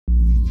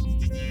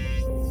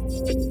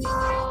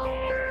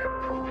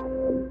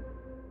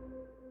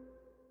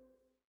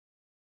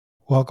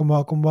Welcome,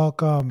 welcome,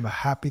 welcome.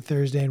 Happy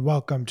Thursday and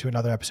welcome to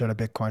another episode of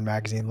Bitcoin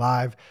Magazine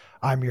Live.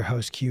 I'm your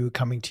host Q,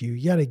 coming to you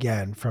yet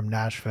again from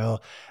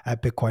Nashville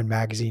at Bitcoin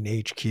Magazine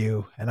HQ,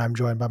 and I'm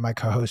joined by my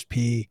co-host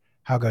P.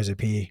 How goes it,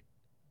 P?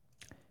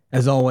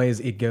 As always,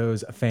 it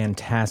goes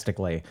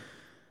fantastically.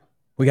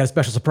 We got a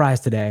special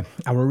surprise today.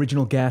 Our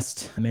original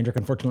guest, Mandrick,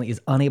 unfortunately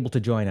is unable to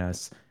join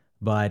us,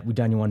 but we've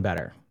done you one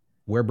better.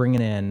 We're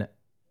bringing in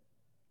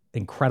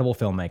incredible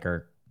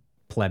filmmaker,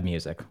 Pleb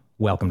Music.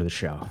 Welcome to the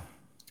show.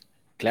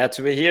 Glad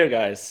to be here,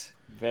 guys.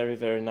 Very,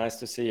 very nice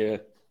to see you.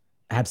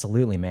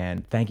 Absolutely,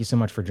 man. Thank you so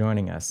much for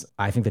joining us.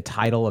 I think the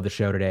title of the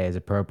show today is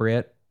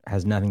appropriate.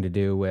 Has nothing to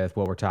do with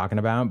what we're talking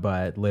about,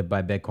 but live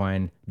by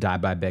Bitcoin, die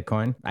by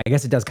Bitcoin. I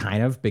guess it does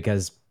kind of,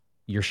 because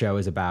your show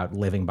is about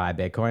living by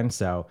Bitcoin.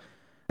 So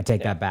I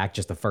take that back,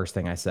 just the first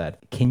thing I said.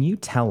 Can you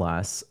tell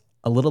us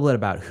a little bit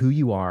about who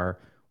you are,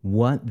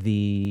 what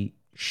the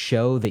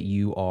show that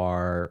you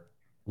are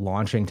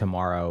launching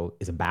tomorrow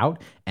is about,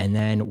 and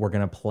then we're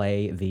going to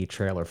play the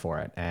trailer for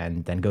it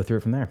and then go through it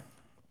from there?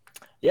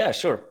 Yeah,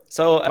 sure.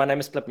 So my name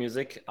is Pleb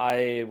Music.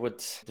 I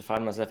would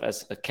define myself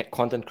as a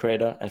content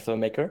creator and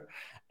filmmaker.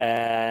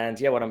 And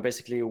yeah, what I'm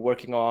basically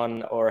working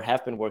on or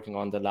have been working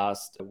on the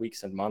last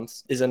weeks and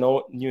months is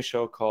a new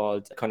show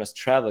called Coiner's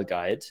Travel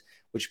Guide,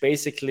 which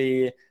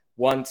basically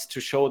wants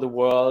to show the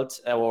world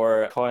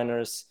or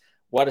coiners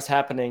what is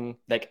happening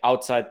like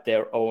outside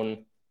their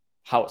own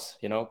house,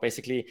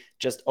 basically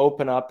just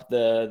open up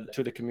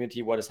to the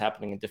community what is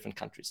happening in different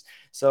countries.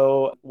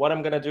 So what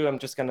I'm going to do, I'm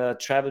just going to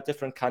travel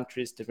different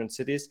countries, different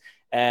cities,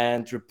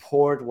 and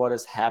report what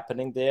is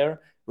happening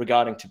there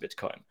regarding to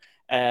Bitcoin.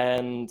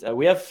 And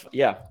we have,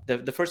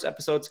 the first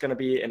episode is going to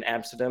be in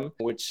Amsterdam,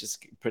 which is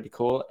pretty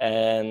cool.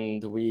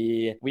 And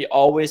we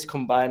always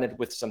combine it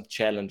with some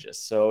challenges.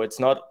 So it's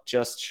not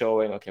just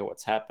showing, okay,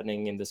 what's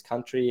happening in this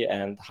country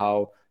and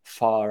how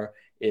far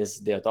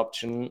is the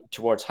adoption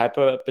towards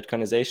hyper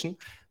Bitcoinization,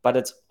 but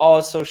it's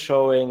also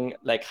showing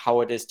like how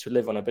it is to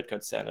live on a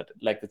Bitcoin standard.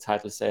 Like the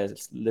title says,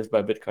 it's live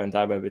by Bitcoin,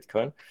 die by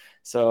Bitcoin.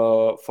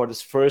 So for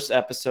this first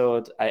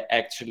episode, I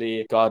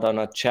actually got on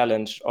a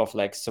challenge of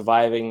like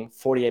surviving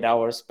 48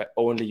 hours by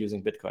only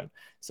using Bitcoin.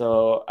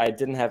 So I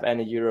didn't have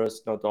any euros,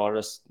 no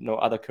dollars, no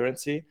other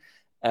currency.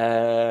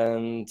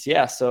 And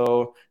yeah,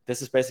 so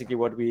this is basically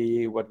what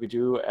we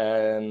do.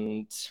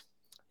 And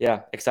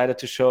yeah, excited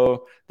to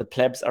show the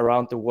plebs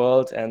around the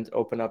world and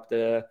open up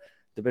the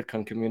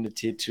Bitcoin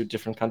community to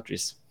different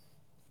countries.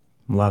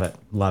 Love it.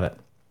 Love it.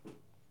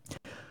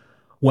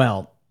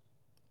 Well,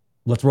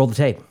 let's roll the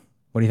tape.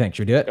 What do you think?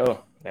 Should we do it?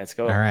 Let's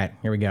go. All right,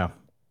 here we go.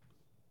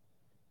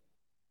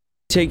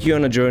 Take you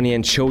on a journey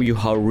and show you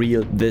how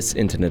real this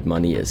internet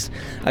money is.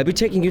 I'll be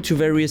taking you to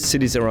various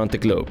cities around the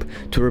globe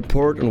to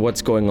report on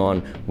what's going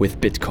on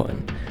with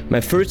Bitcoin. My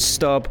first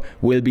stop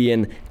will be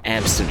in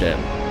Amsterdam.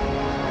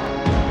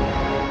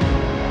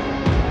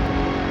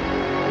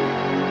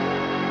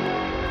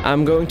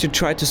 I'm going to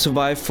try to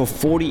survive for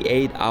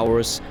 48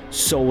 hours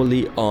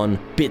solely on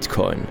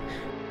Bitcoin.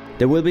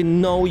 There will be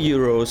no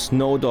euros,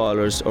 no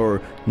dollars, or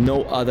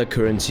no other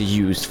currency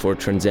used for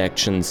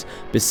transactions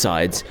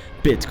besides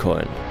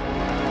Bitcoin.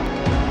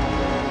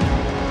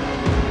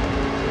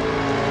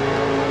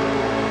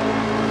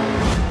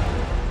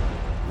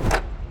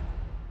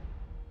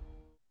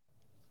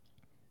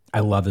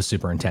 I love the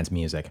super intense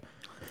music.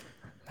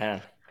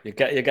 Man, you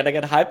gotta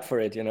get hyped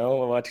for it,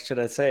 What should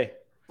I say?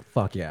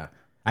 Fuck yeah.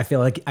 I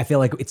feel like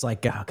it's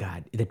like, oh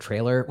god, the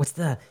trailer. What's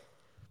the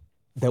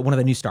one of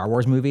the new Star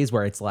Wars movies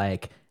where it's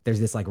like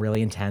there's this like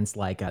really intense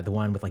like the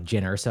one with like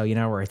Jyn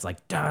Erso, where it's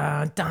like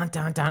dun dun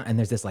dun dun, and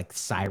there's this like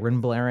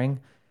siren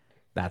blaring.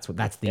 That's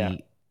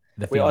the.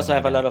 We also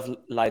have a lot of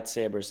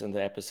lightsabers in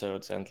the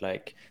episodes, and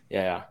like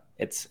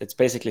it's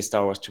basically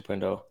Star Wars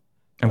 2.0.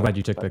 I'm glad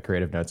you took the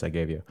creative notes I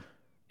gave you.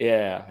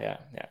 Yeah.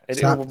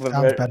 Sounds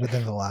better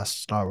than the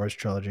last Star Wars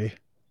trilogy.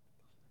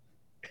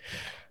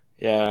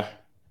 Yeah.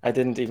 I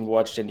didn't even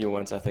watch the new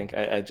ones. I think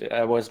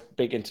I was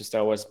big into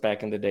Star Wars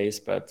back in the days,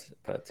 but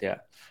yeah.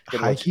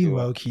 High-key,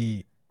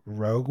 low-key,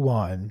 Rogue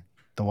One,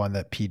 the one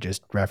that P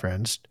just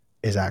referenced,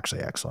 is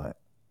actually excellent.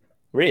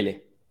 Really?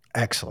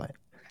 Excellent.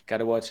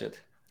 Gotta watch it.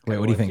 Wait,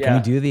 what do you think? Yeah. Can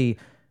we do the?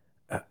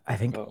 I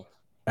think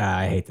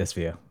I hate this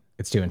view.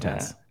 It's too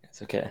intense.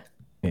 It's okay.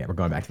 Yeah, we're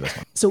going back to this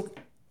one. So,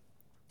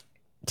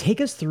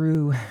 take us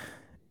through,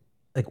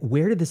 like,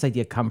 where did this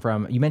idea come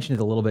from? You mentioned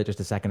it a little bit just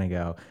a second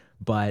ago,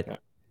 but. Yeah.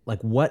 Like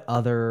what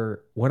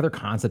other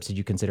concepts did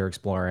you consider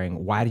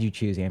exploring? Why did you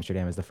choose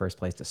Amsterdam as the first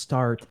place to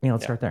start?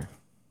 Let's start there.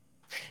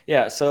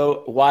 Yeah.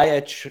 So why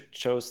I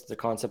chose the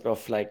concept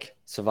of like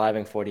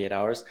surviving 48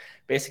 hours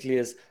basically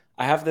is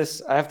I have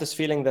this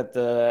feeling that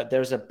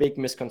there's a big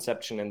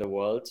misconception in the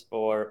world,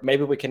 or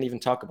maybe we can even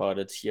talk about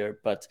it here.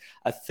 But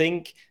I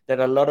think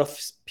that a lot of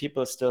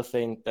people still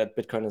think that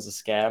Bitcoin is a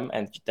scam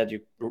and that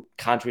you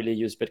can't really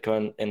use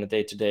Bitcoin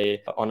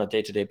on a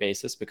day-to-day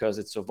basis because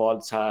it's so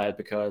volatile,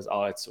 because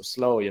it's so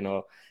slow,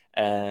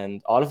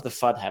 and all of the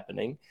FUD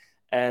happening.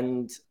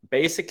 And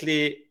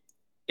basically,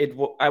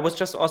 I was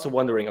just also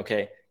wondering,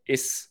 okay,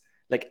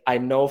 I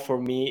know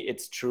for me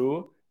it's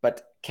true,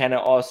 but can I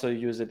also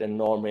use it in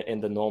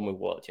the normal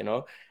world, you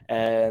know?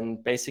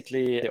 And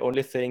basically the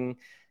only thing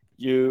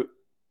you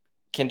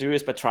can do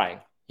is by trying,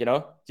 you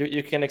know?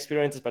 You can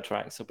experience it by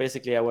trying. So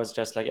basically I was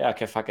just like, yeah,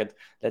 okay, fuck it.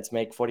 Let's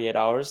make 48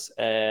 hours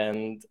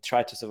and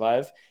try to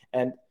survive.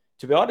 And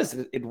to be honest,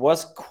 it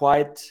was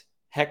quite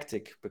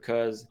hectic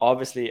because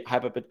obviously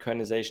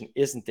hyper-Bitcoinization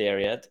isn't there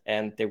yet.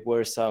 And there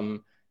were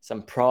some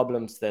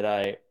problems that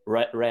I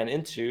ran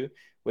into,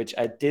 which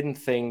I didn't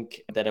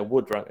think that I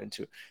would run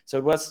into. So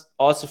it was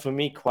also for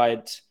me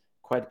quite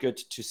good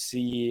to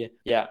see,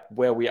 yeah,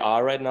 where we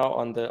are right now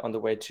on the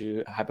way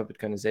to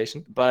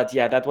hyper-Bitcoinization. But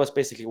yeah, that was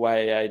basically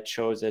why I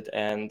chose it.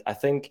 And I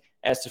think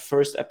as the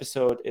first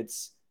episode,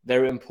 it's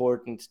very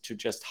important to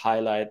just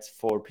highlight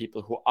for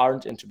people who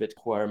aren't into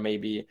Bitcoin, who are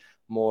maybe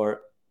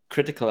more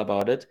critical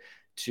about it,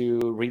 to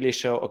really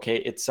show, okay,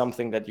 it's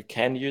something that you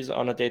can use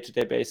on a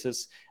day-to-day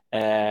basis,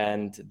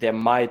 and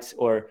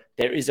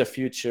there is a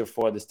future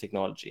for this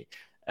technology.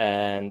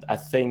 And I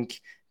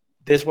think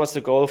this was the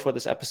goal for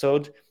this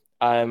episode.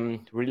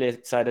 I'm really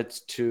excited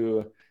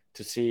to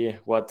see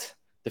what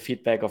the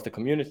feedback of the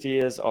community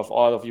is, of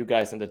all of you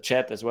guys in the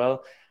chat as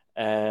well.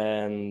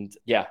 And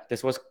yeah,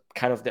 this was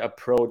kind of the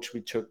approach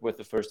we took with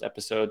the first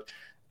episode.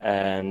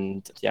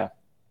 And yeah.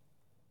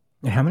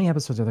 And how many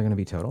episodes are there going to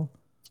be total?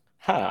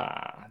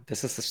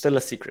 This is still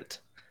a secret.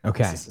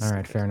 Okay. All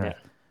right. Fair enough.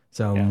 Yeah.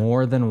 So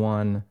more than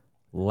one,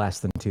 less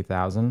than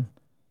 2,000.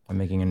 I'm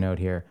making a note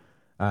here.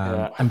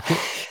 I'm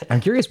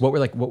curious what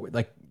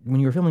when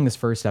you were filming this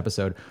first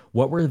episode,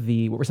 what were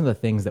some of the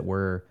things that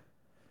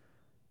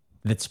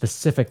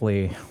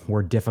specifically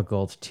were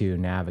difficult to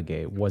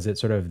navigate? Was it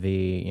sort of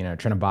trying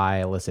to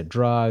buy illicit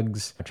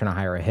drugs, trying to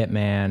hire a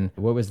hitman?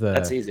 What was the...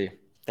 That's easy.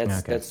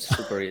 That's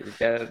super easy.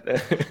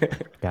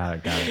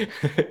 Got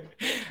it.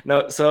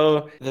 No,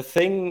 so the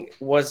thing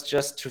was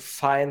just to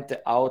find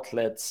the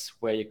outlets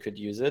where you could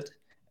use it.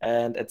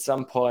 And at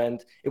some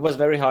point, it was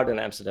very hard in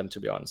Amsterdam, to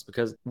be honest,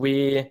 because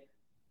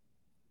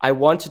I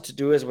wanted to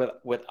do it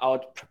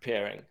without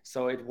preparing.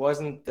 So it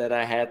wasn't that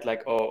I had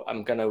like, oh,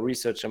 I'm going to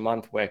research a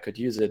month where I could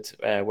use it,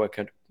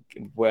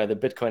 where the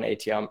Bitcoin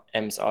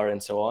ATMs are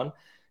and so on.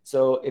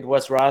 So it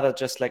was rather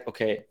just like,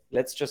 okay,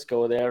 let's just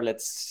go there.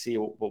 Let's see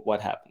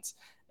what happens.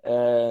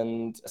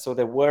 And so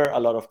there were a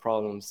lot of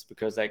problems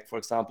because, like, for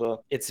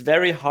example, it's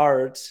very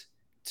hard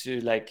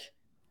to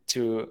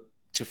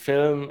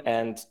film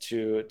and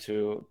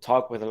to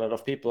talk with a lot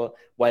of people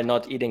while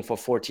not eating for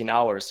 14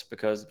 hours,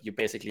 because you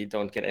basically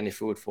don't get any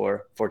food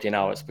for 14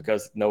 hours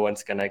because no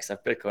one's going to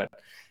accept Bitcoin.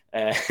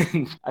 And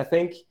I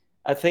think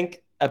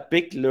a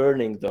big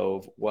learning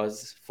though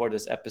was for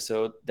this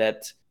episode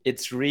that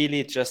it's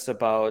really just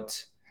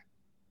about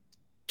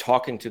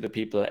talking to the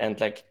people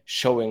and like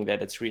showing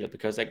that it's real,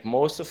 because like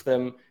most of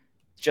them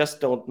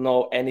just don't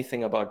know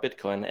anything about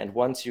Bitcoin. And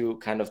once you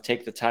kind of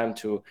take the time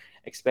to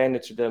explain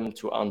it to them,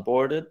 to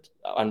onboard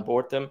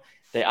them,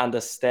 they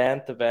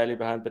understand the value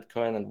behind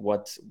Bitcoin and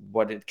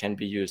what it can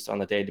be used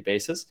on a daily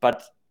basis.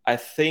 But I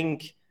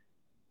think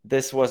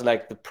this was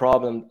like the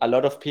problem. A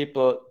lot of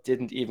people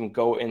didn't even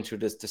go into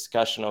this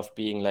discussion of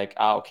being like,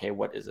 okay,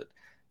 what is it?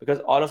 Because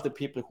all of the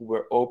people who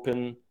were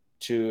open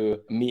to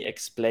me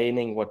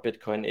explaining what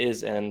Bitcoin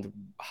is and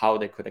how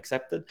they could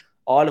accept it,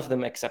 all of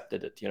them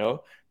accepted it, you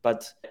know?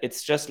 But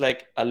it's just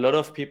like a lot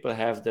of people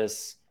have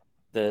this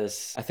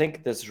I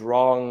think this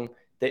wrong,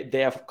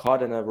 they have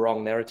caught in a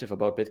wrong narrative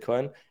about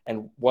Bitcoin.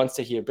 And once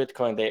they hear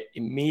Bitcoin, they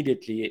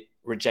immediately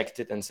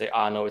reject it and say,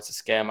 no, it's a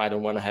scam. I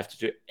don't want to have to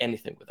do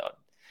anything without it.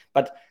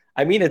 But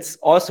I mean, it's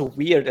also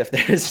weird if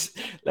there's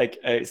like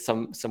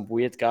some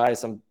weird guy,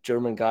 some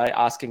German guy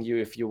asking you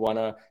if you want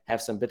to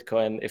have some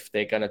Bitcoin, if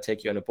they're going to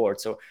take you on a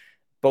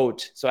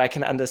boat. So I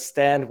can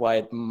understand why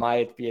it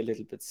might be a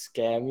little bit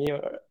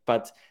scammy,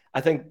 but I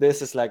think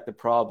this is like the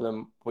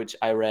problem which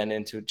I ran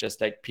into,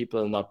 just like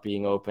people not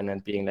being open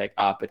and being like,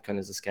 Bitcoin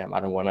is a scam. I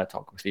don't want to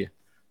talk with you.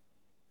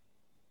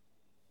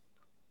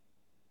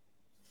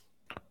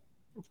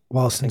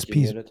 Well, since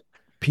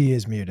P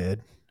is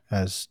muted,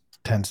 as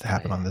tends to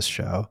happen on this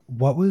show,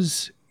 what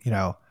was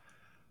a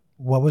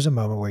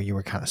moment where you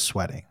were kind of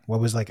sweating? What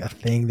was like a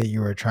thing that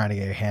you were trying to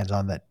get your hands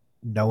on that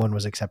no one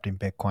was accepting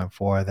Bitcoin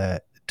for,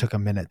 that took a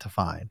minute to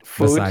find?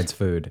 Besides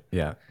food.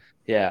 Yeah,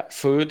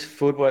 food.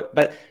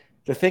 But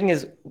the thing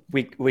is,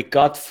 we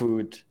got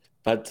food,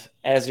 but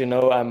as you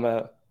know, I'm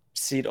a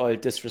seed oil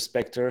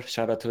disrespecter.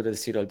 Shout out to the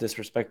seed oil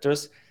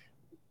disrespecters.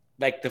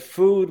 Like the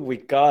food we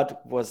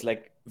got was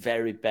like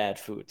very bad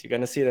food. You're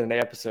gonna see it in the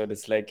episode.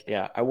 It's like,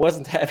 I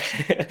wasn't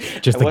happy.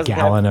 Just a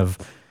gallon of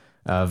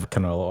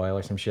canola oil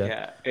or some shit.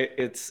 Yeah,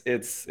 it's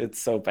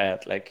so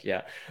bad. Like,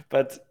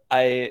 but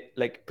I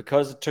like,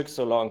 because it took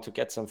so long to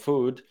get some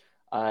food,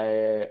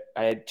 I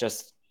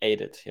just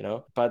ate it, you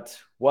know. But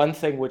one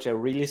thing which I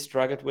really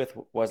struggled with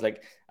was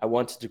like, I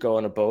wanted to go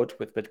on a boat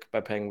by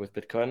paying with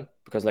Bitcoin,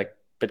 because like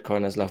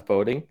Bitcoiners love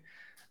boating.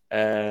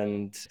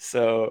 And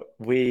so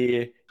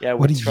we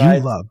what do you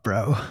love,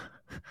 bro?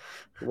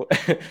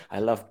 I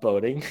love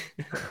boating.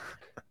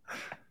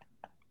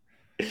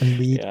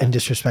 And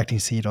disrespecting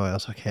seed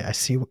oils. Okay, I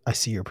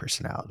see your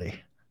personality.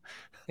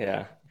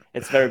 Yeah.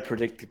 It's very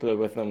predictable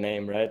with the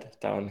name, right?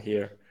 Down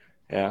here.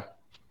 Yeah,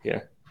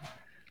 here.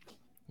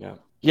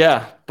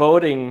 Yeah.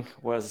 Boating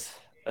was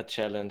a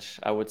challenge,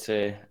 I would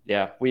say.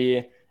 Yeah,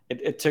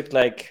 it took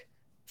like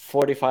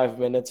 45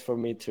 minutes for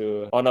me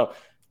to. Oh no,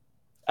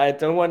 I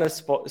don't want to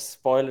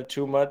spoil it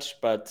too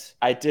much, but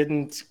I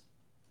didn't.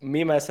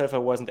 Me myself, I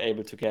wasn't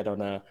able to get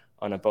on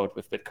a boat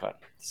with Bitcoin.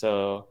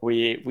 So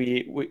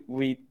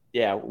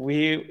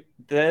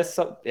there's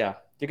some, yeah,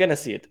 you're gonna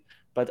see it,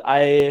 but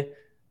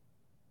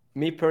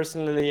me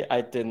personally,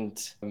 I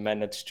didn't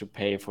manage to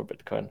pay for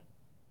Bitcoin.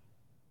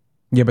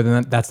 Yeah, but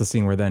then that's the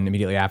scene where then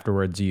immediately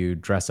afterwards you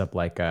dress up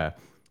like a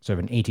sort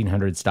of an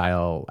 1800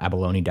 style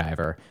abalone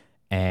diver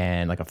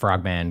and like a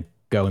frogman,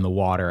 go in the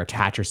water,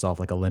 attach yourself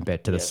like a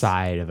limpet to the Yes.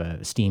 side of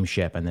a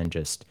steamship, and then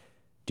just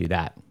do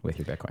that with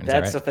your Bitcoin. Is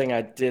that That's right? the thing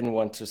I didn't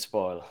want to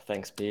spoil.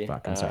 Thanks, B.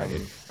 Fucking sorry,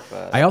 dude.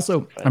 But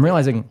I'm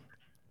realizing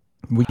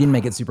we didn't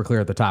make it super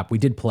clear at the top. We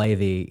did play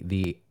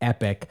the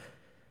epic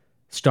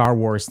Star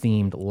Wars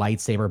themed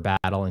lightsaber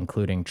battle,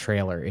 including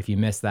trailer. If you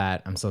missed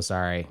that, I'm so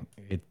sorry.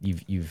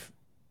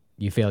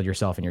 You failed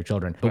yourself and your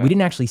children. But we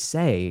didn't actually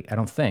say, I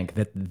don't think,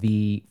 that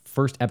the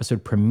first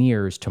episode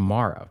premieres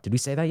tomorrow. Did we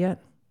say that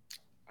yet?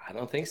 I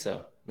don't think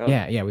so. No.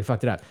 Yeah, we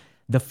fucked it up.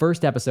 The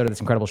first episode of this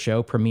incredible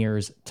show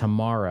premieres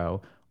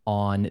tomorrow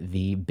on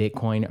the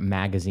Bitcoin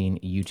Magazine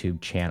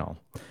YouTube channel.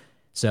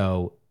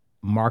 So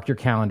mark your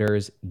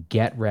calendars,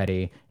 get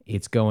ready.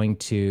 It's going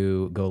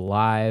to go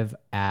live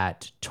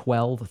at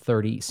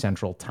 12:30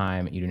 Central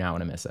Time. You do not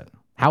want to miss it.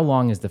 How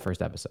long is the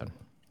first episode?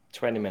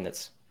 20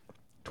 minutes.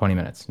 20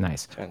 minutes.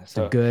 Nice. It's a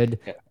So, good,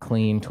 yeah.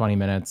 clean 20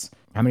 minutes.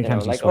 How many You know,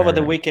 times do you like swear over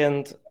the during?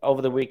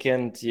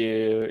 weekend,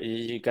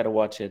 you gotta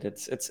watch it.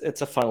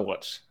 It's a fun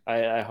watch.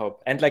 I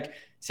hope. And like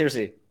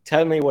seriously,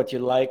 tell me what you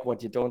like,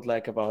 what you don't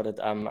like about it.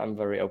 I'm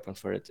very open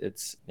for it.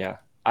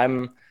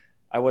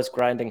 I was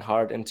grinding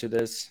hard into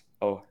this.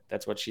 Oh,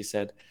 that's what she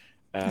said.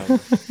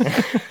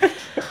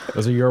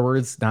 Those are your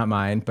words, not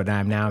mine. But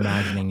I'm now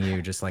imagining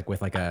you just like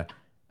with like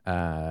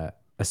a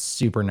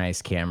super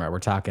nice camera. We're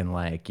talking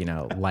like, you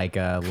know,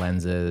 Leica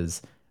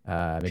lenses,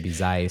 maybe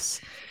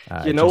Zeiss.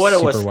 You know just what I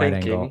was super wide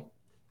thinking? angle.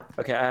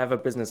 Okay, I have a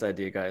business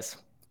idea, guys.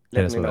 Hit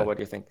Let us me with know it. what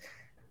you think.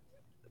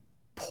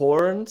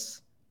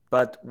 Porns,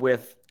 but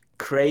with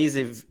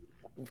crazy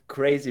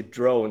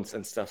drones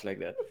and stuff like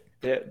that.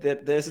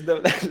 There's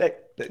no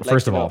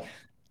First of all,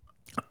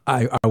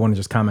 I want to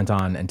just comment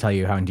on and tell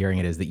you how endearing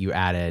it is that you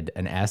added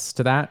an S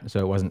to that. So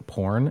it wasn't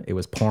porn, it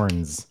was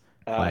porns.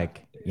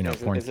 Like, you know,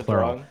 porn's is it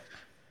plural. wrong?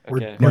 We're,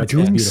 Okay. we're it's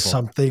doing beautiful.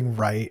 something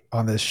right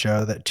on this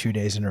show that 2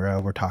 days in a row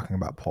we're talking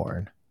about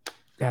porn.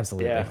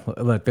 Absolutely. Yeah.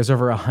 Look, there's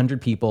over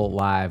 100 people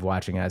live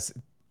watching us.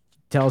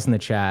 Tell us in the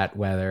chat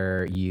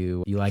whether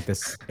you like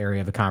this area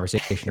of the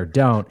conversation or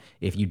don't.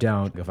 If you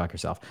don't, go fuck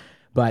yourself.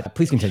 But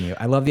please continue.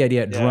 I love the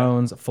idea.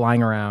 Drones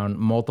flying around,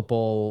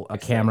 multiple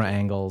camera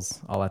angles,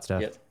 all that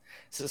stuff. Yes.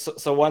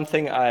 So one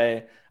thing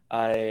I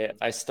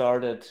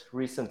started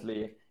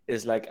recently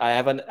is like I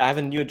have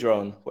a new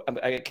drone.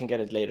 I can get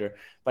it later,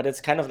 but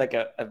it's kind of like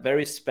a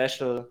very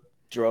special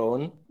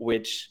drone,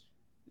 which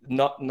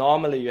not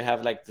normally you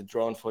have like the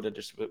drone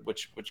footage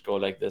which go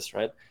like this,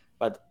 right?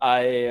 But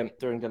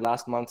during the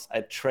last months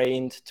I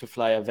trained to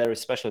fly a very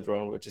special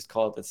drone, which is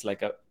called, it's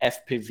like a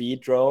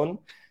FPV drone.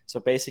 So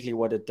basically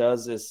what it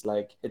does is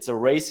like it's a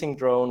racing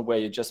drone where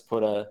you just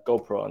put a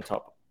GoPro on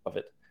top of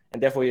it,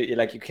 and therefore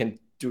you can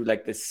do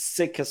like the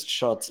sickest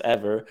shots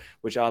ever,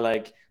 which are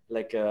like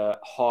a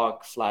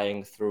hawk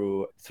flying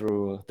through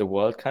the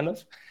world kind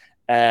of.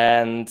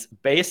 And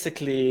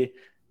basically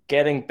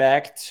getting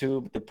back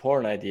to the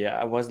porn idea,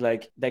 I was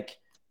like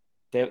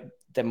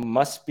there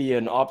must be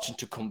an option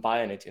to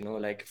combine it, you know,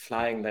 like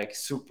flying like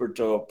super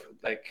dope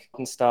like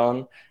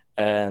down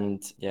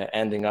and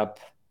ending up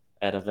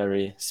at a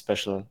very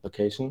special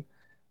location.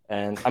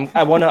 And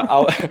I want to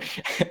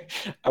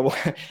I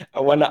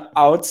want to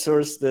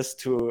outsource this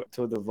to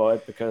the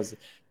Void, because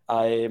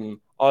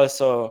I'm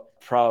also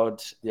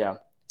proud,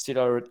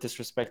 Zero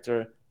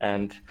Disrespecter,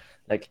 and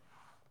like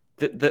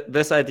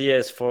this idea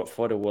is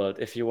for the world.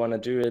 If you want to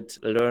do it,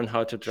 learn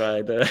how to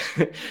try the.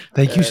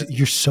 Thank you.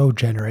 You're so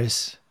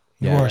generous.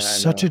 You Yeah, are I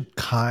such know. a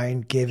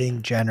kind,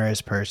 giving,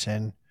 generous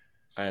person.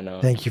 I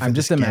know. Thank you for I'm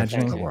this just gift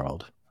imagining to the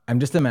world. I'm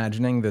just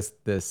imagining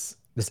this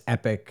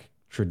epic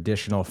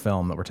traditional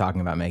film that we're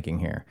talking about making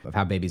here of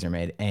how babies are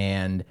made,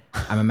 and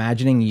I'm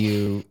imagining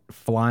you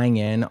flying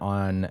in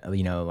on,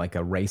 you know, like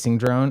a racing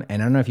drone.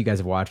 And I don't know if you guys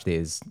have watched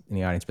these in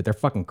the audience, but they're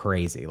fucking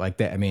crazy. Like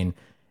that. I mean,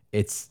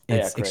 it's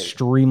crazy.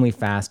 extremely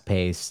fast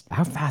paced.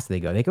 How fast do they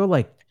go? They go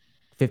like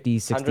 50,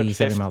 60,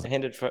 70 miles.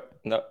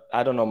 No,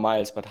 I don't know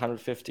miles, but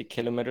 150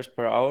 kilometers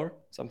per hour,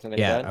 something like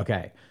that. Yeah.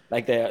 Okay.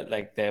 Like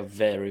they're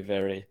very,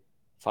 very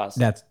fast.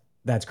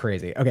 That's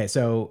crazy. Okay,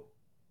 so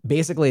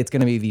basically it's going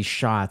to be these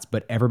shots,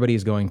 but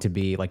everybody's going to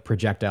be like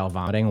projectile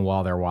vomiting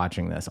while they're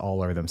watching this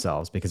all over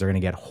themselves because they're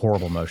going to get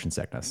horrible motion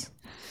sickness.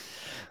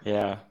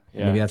 Yeah.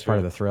 Maybe that's part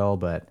of the thrill,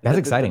 but that's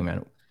exciting,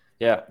 man.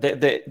 Yeah.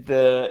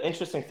 The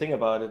interesting thing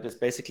about it is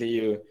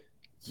basically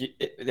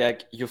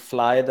you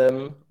fly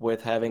them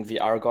with having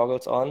VR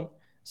goggles on.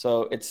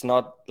 So it's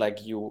not like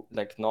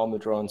normal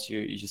drones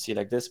you see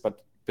like this,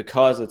 but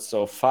because it's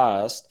so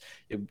fast,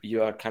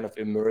 you are kind of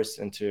immersed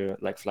into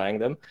like flying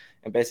them.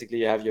 And basically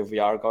you have your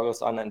VR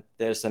goggles on, and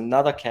there's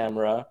another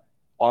camera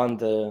on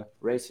the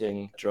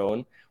racing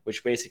drone,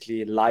 which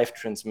basically live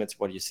transmits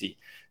what you see.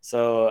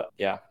 So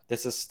yeah,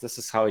 this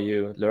is how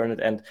you learn it.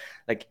 And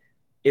like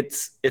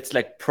it's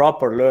like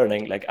proper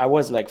learning. Like I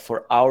was like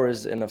for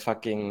hours in a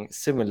fucking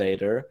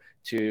simulator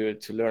to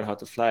learn how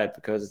to fly it,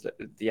 because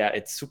yeah,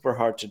 it's super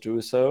hard to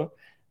do so.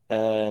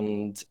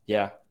 And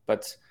yeah,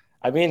 but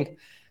I mean,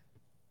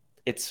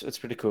 it's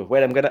pretty cool.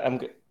 Wait,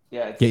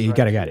 yeah, it's You right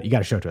gotta here. get it. You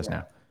gotta show it to us Yeah.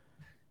 now.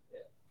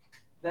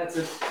 That's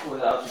it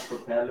without the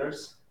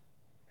propellers.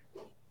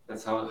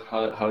 That's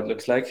how it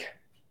looks like.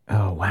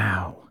 Oh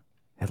wow,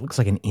 it looks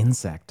like an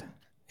insect.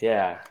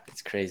 Yeah,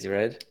 it's crazy,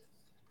 right?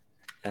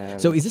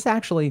 So is this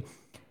actually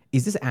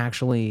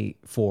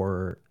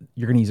for,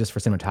 you're gonna use this for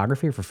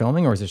cinematography or for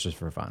filming, or is this just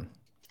for fun?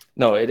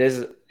 No, it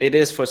is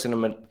for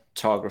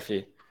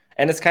cinematography.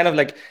 And it's kind of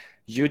like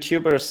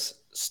YouTubers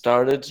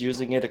started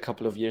using it a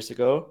couple of years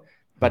ago,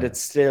 but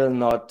it's still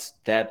not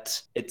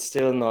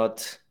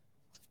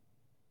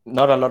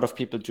not a lot of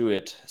people do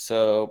it.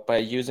 So by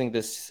using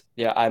this,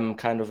 yeah, I'm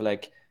kind of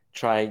like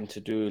trying to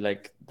do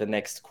like the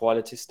next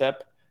quality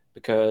step,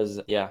 because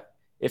yeah,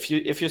 if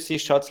you see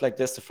shots like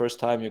this the first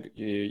time,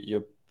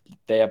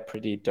 they are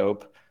pretty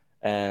dope.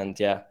 And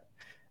yeah,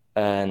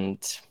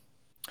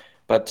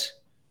 but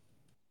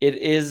it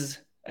is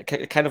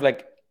kind of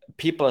like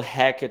people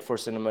hack it for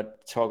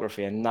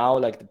cinematography, and now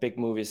like the big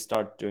movies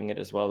start doing it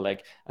as well.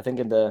 Like I think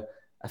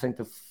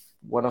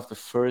one of the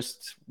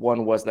first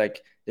one was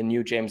like the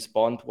new James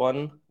Bond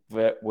one,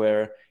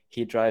 where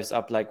he drives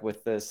up like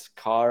with this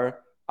car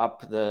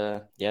up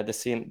the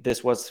scene.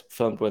 This was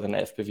filmed with an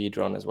FPV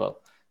drone as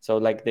well. So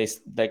like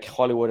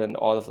Hollywood and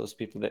all of those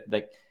people, that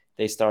like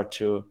they start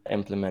to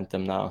implement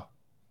them now.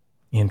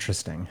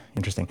 Interesting.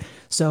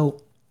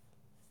 So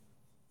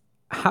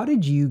how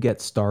did you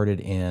get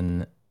started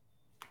in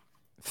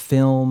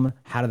film?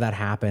 How did that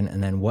happen?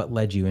 And then what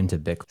led you into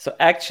Bitcoin? So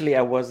actually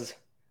I was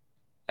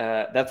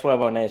that's why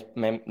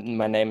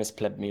my name is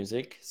Pleb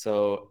Music.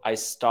 So I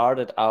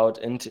started out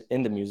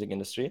in the music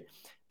industry,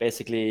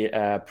 basically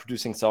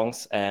producing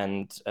songs,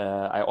 and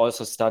I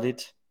also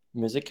studied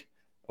music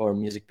or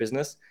music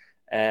business.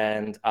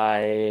 And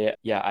I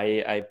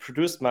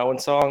produced my own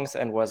songs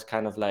and was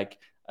kind of like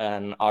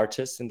an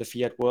artist in the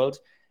Fiat world.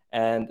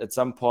 And at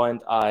some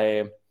point,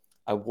 I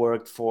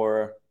worked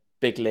for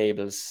big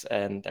labels,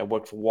 and I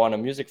worked for Warner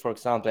Music, for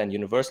example, and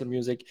Universal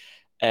Music.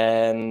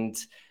 And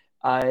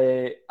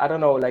I don't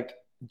know, like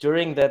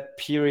during that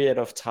period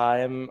of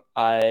time,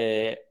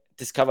 I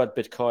discovered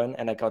Bitcoin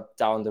and I got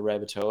down the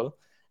rabbit hole.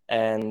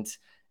 And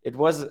it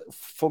was,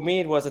 for me,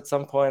 it was at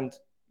some point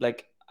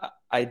like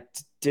I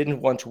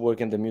didn't want to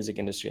work in the music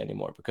industry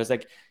anymore, because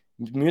like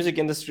music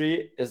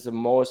industry is the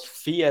most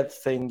fiat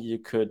thing you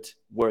could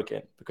work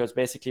in, because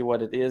basically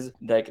what it is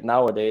like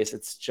nowadays,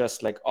 it's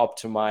just like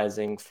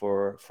optimizing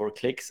for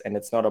clicks, and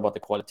it's not about the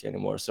quality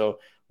anymore. So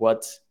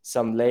what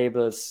some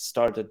labels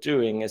started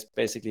doing is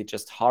basically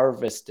just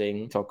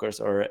harvesting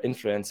talkers or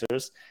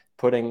influencers,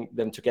 putting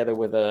them together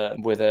with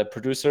a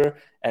producer,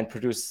 and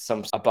produce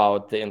some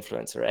about the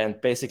influencer.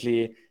 And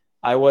basically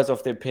I was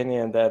of the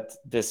opinion that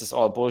this is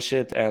all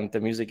bullshit, and the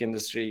music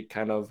industry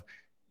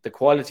the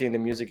quality in the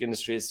music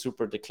industry is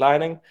super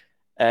declining.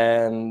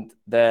 And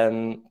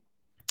then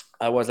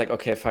I was like,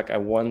 okay, fuck, I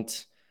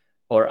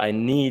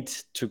need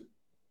to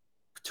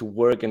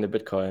work in the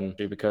Bitcoin,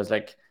 because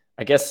like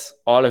I guess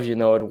all of you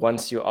know it,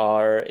 once you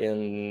are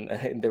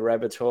in the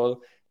rabbit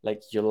hole,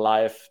 like your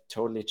life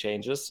totally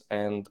changes,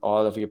 and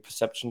all of your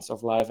perceptions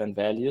of life and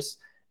values.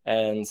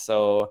 And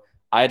so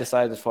I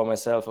decided for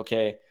myself,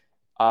 okay,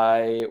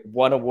 I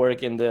want to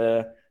work in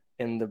the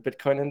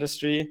Bitcoin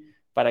industry,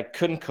 but I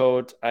couldn't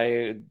code.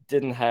 I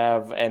didn't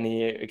have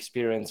any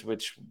experience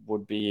which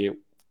would be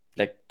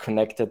like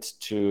connected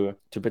to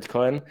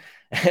Bitcoin.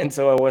 And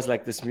so I was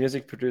like this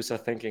music producer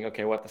thinking,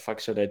 okay, what the fuck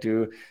should I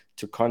do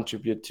to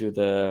contribute to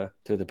the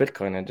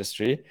Bitcoin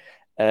industry?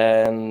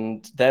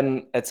 And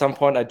then at some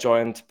point I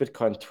joined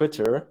Bitcoin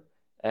Twitter,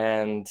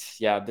 and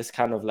yeah, this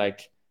kind of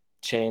like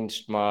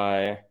changed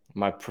my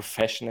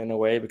profession in a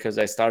way, because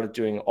I started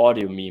doing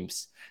audio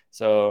memes.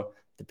 So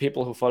the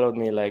people who followed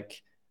me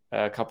like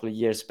a couple of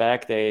years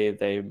back,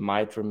 they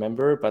might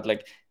remember, but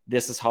like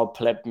this is how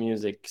Pleb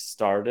Music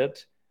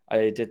started.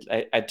 I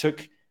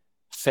took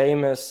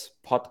famous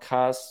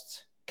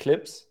podcast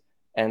clips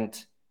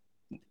and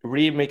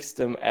remixed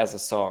them as a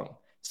song.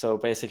 So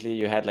basically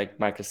you had like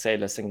Michael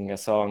Saylor singing a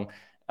song,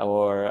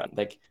 or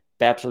like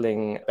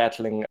battling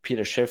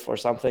Peter Schiff or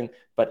something,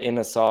 but in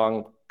a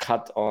song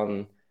cut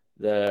on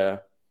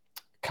the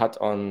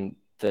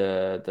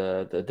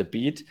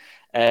beat.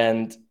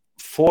 And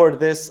for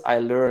this I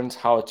learned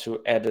how to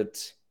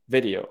edit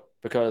video,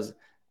 because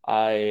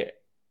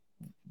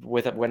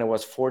when I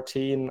was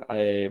 14,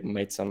 I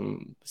made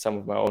some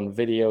of my own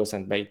videos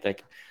and made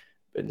like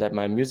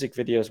my music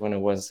videos when I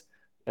was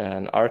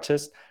an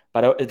artist.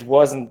 But it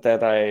wasn't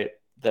that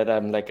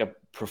I'm like a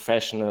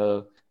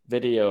professional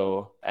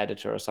video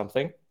editor or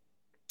something.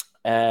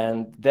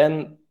 And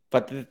then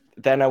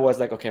I was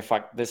like, okay,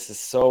 fuck,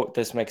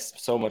 this makes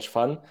so much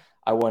fun.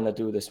 I want to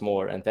do this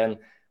more. And then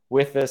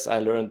with this, I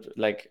learned,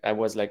 like, I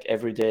was like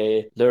every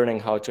day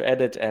learning how to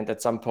edit. And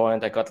at some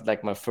point I got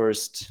like my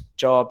first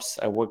jobs.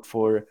 I worked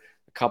for a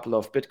couple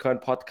of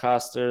Bitcoin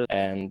podcasters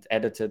and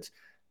edited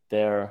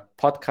their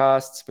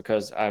podcasts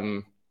because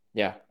I'm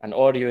an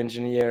audio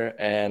engineer.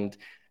 And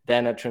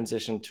then I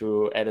transitioned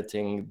to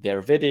editing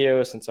their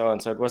videos and so on.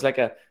 So it was like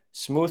a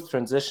smooth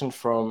transition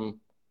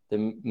from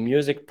the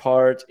music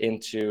part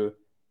into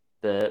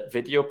the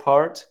video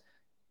part.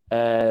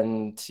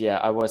 And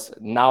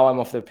I'm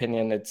of the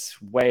opinion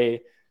it's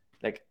way,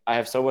 like, I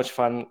have so much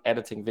fun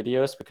editing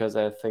videos because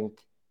I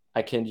think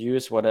I can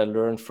use what I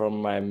learned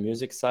from my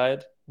music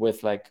side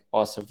with like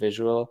also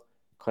visual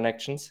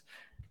connections.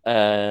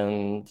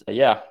 And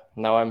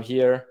now I'm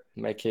here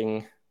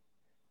making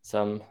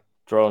some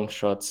drone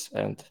shots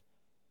and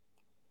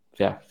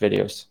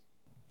videos.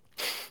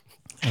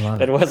 I love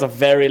That it. was a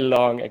very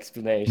long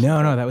explanation.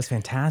 No, that was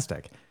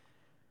fantastic.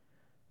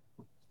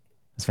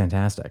 It's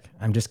fantastic.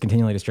 I'm just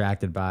continually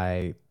distracted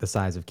by the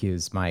size of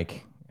Q's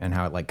mic and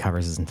how it like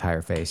covers his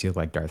entire face. You look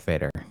like Darth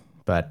Vader,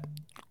 but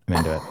I'm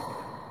into it.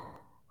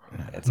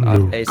 It's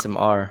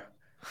ASMR.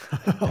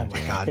 Oh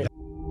my God.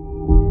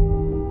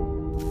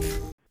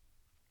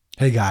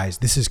 Hey guys,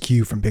 this is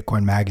Q from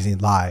Bitcoin Magazine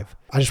Live.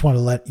 I just want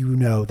to let you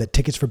know that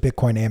tickets for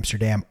Bitcoin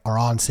Amsterdam are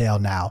on sale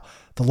now.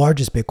 The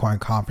largest Bitcoin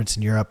conference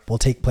in Europe will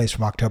take place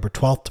from October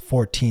 12th to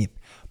 14th.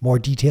 More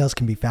details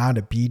can be found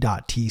at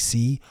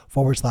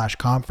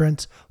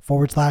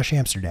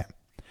b.tc/conference/Amsterdam.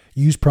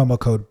 Use promo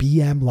code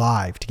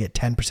BMLive to get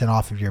 10%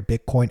 off of your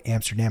Bitcoin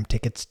Amsterdam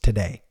tickets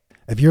today.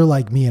 If you're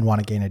like me and want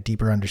to gain a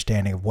deeper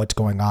understanding of what's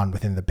going on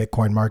within the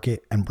Bitcoin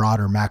market and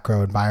broader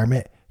macro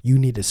environment, you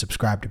need to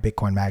subscribe to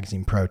Bitcoin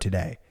Magazine Pro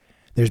today.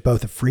 There's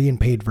both a free and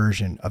paid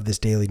version of this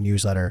daily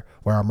newsletter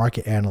where our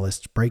market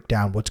analysts break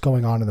down what's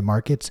going on in the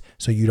markets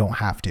so you don't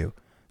have to.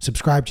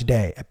 Subscribe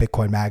today at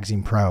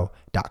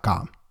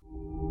bitcoinmagazinepro.com.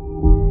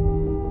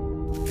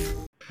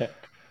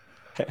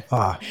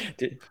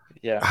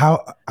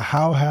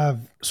 How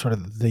have sort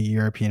of the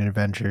European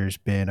adventures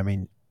been? I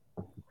mean,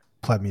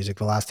 Pleb Music,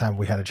 the last time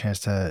we had a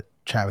chance to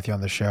chat with you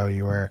on the show,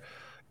 you were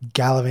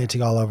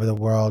gallivanting all over the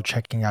world,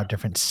 checking out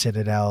different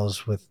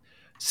citadels with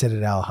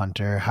Citadel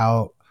Hunter.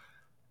 How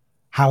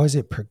has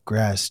it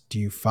progressed? Do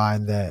you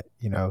find that,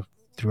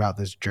 throughout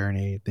this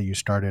journey that you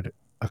started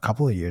a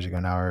couple of years ago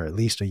now, or at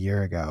least a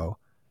year ago,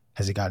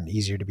 has it gotten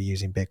easier to be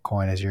using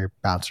Bitcoin as you're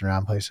bouncing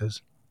around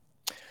places?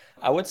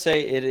 I would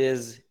say it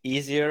is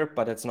easier,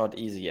 but it's not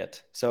easy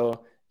yet.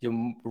 So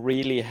you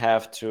really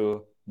have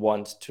to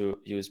want to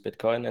use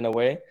Bitcoin in a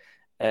way.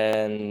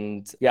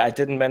 And I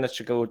didn't manage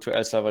to go to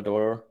El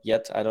Salvador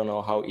yet. I don't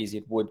know how easy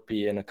it would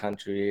be in a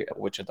country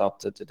which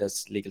adopted it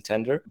as legal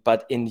tender.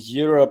 But in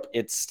Europe,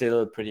 it's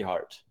still pretty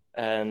hard.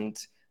 And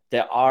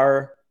there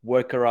are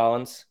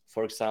workarounds.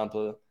 For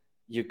example,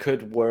 you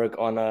could work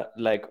on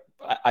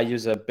I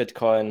use a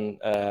Bitcoin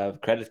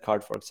credit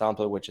card, for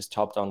example, which is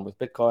topped on with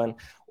Bitcoin,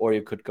 or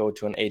you could go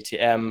to an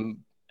ATM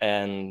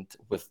and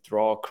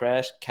withdraw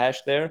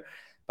cash there.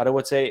 But I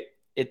would say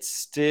it's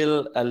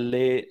still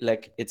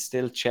it's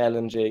still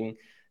challenging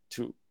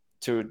to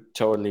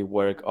totally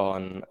work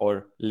on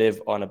or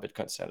live on a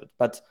Bitcoin standard.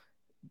 But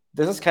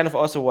this is kind of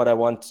also what I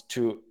want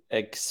to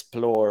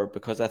explore,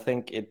 because I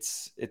think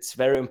it's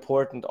very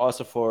important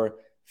also for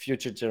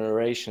future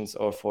generations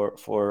or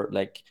for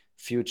like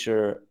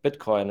future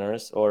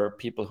Bitcoiners or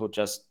people who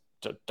just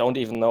don't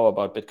even know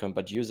about Bitcoin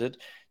but use it,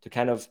 to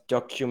kind of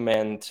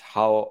document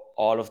how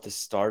all of this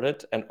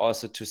started, and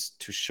also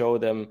to show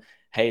them,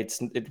 hey,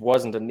 it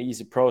wasn't an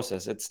easy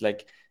process. It's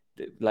like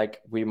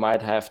we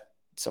might have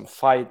some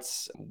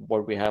fights,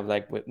 what we have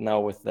like with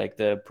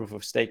the proof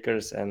of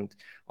stakers and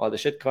all the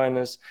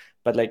shitcoiners,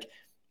 but like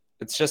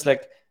it's just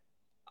like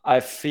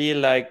I feel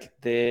like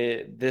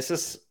this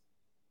is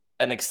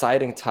an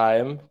exciting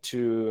time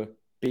to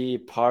be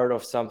part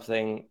of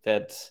something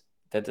that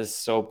is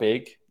so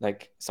big,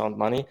 like Sound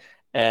Money.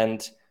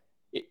 And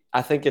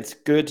I think it's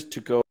good to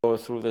go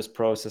through these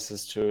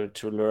processes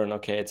to learn,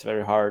 okay, it's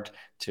very hard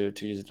to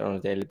use it on a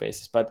daily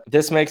basis. But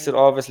this makes it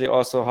obviously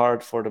also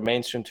hard for the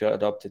mainstream to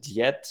adopt it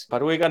yet.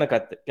 But we're going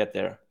to get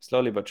there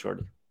slowly but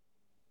surely.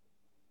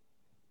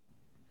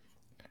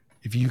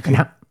 If you could...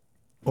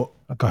 go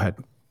ahead.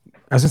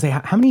 I was going to say,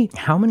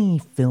 how many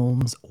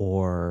films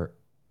or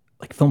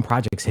like film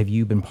projects have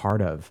you been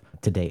part of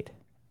to date?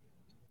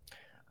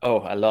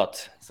 Oh, a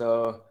lot.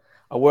 So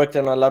I worked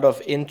on a lot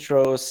of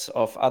intros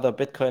of other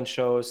Bitcoin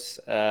shows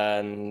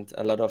and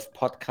a lot of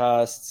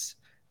podcasts.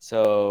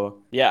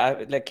 So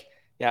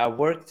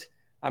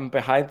I'm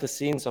behind the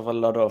scenes of a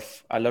lot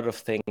of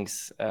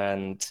things.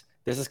 And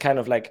this is kind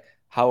of like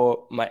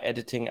how my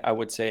editing, I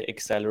would say,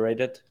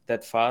 accelerated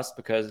that fast,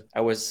 because I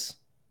was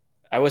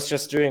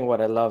just doing what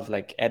I love,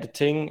 like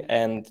editing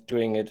and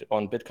doing it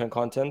on Bitcoin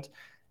content.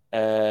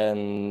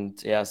 And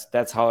yes,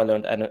 that's how I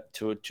learned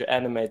to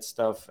animate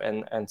stuff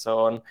and so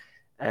on.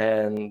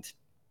 And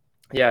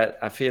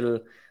I feel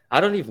I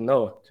don't even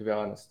know, to be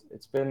honest.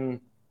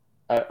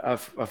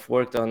 I've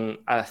worked on,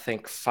 I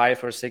think,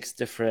 5 or 6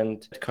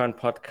 different Bitcoin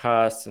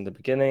podcasts in the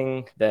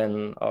beginning.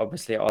 Then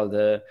obviously all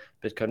the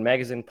Bitcoin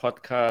Magazine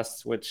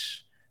podcasts,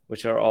 which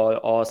are all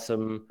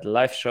awesome. The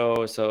live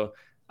show. So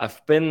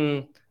I've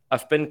been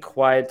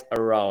quite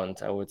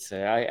around, I would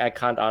say. I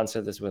can't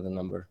answer this with a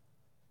number.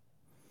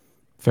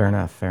 Fair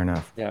enough. Fair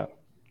enough. Yeah.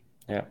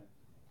 Yeah.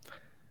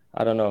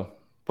 I don't know.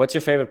 What's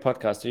your favorite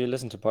podcast? Do you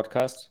listen to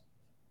podcasts?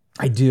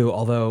 I do,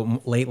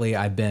 although lately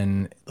I've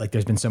been like,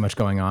 there's been so much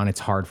going on. It's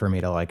hard for me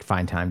to like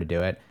find time to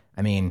do it.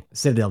 I mean,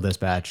 Citadel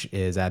Dispatch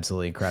is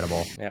absolutely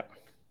incredible. Yeah.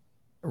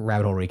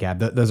 Rabbit Hole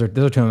Recap. Those are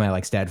two of my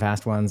like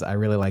steadfast ones. I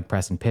really like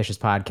Preston Pish's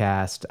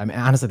podcast. I mean,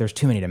 honestly, there's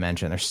too many to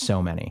mention. There's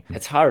so many.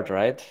 It's hard,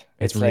 right?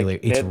 It's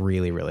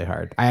really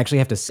hard. I actually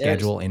have to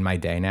schedule in my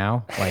day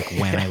now, like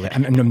when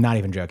I'm not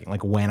even joking,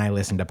 like when I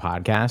listen to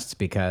podcasts,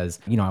 because,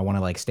 you know, I want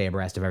to like stay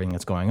abreast of everything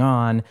that's going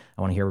on.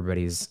 I want to hear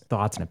everybody's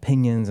thoughts and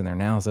opinions and their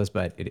analysis,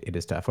 but it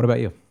is tough. What about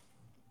you?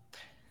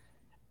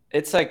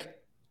 It's like,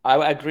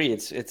 I agree.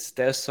 It's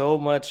there's so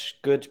much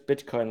good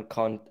Bitcoin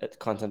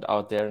content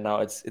out there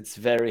now. It's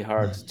very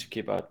hard to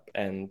keep up.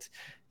 And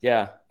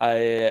Rabbit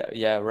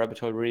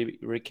Hole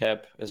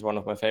Recap is one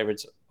of my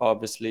favorites,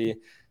 obviously.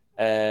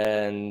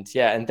 And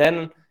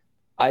then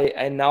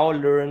I now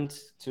learned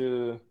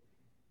to.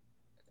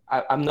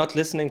 I'm not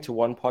listening to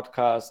one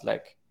podcast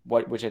like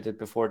which I did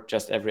before,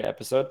 just every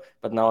episode.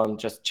 But now I'm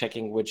just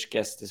checking which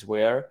guest is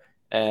where,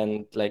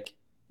 and like,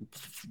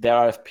 there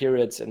are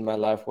periods in my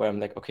life where I'm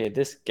like, okay,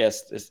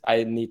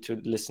 I need to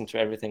listen to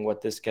everything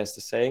what this guest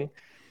is saying,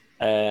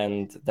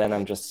 and then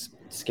I'm just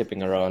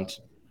skipping around.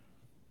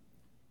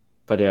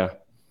 But yeah,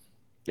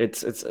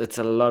 it's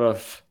a lot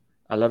of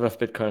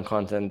Bitcoin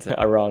content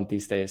around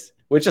these days,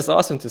 which is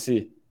awesome to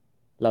see.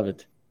 Love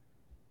it.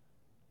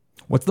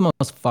 What's the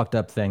most fucked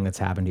up thing that's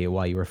happened to you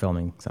while you were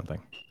filming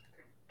something?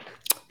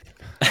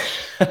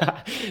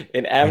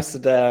 In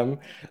Amsterdam,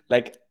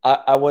 like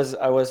I was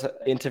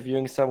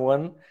interviewing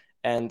someone,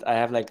 and I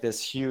have like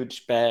this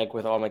huge bag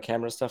with all my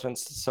camera stuff and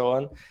so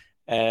on,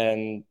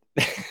 and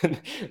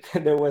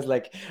there was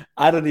like,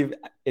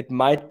 it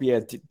might be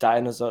a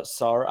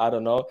dinosaur, I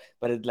don't know,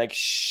 but it like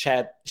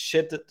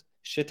shitted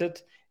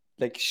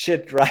like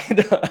shit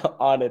right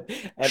on it,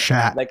 and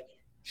Shat. like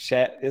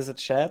shat, is it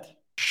shat?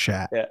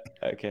 Shat. Yeah,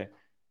 okay.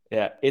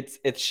 Yeah,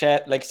 it's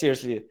shat, like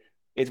seriously,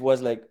 it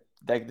was like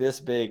this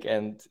big,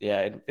 and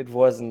yeah, it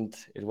wasn't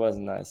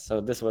nice.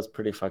 So this was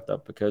pretty fucked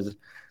up, because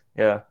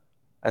yeah,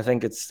 I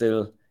think it's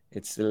still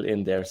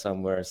in there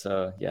somewhere.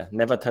 So yeah,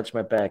 never touch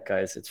my bag,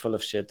 guys. It's full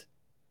of shit.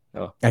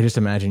 No. I just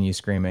imagine you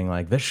screaming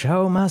like, "The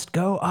show must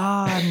go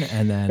on,"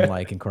 and then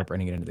like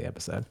incorporating it into the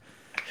episode.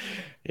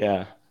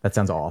 Yeah. That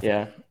sounds awful.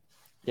 Yeah.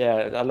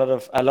 A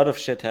lot of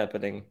shit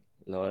happening.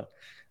 Lol.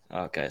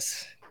 Oh,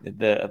 guys,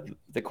 the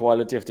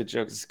quality of the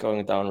jokes is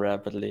going down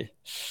rapidly.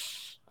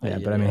 Yeah,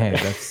 but I mean, hey,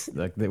 that's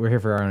like, we're here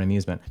for our own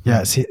amusement.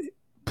 Yeah, see,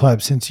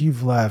 Pleb, since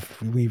you've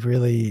left, we've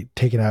really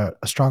taken a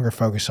stronger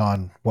focus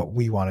on what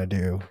we want to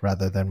do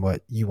rather than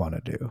what you want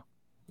to do.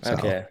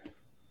 So,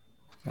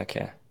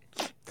 Okay.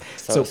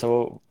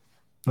 So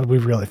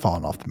we've really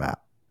fallen off the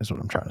map, is what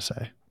I'm trying to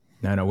say.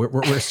 No,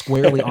 we're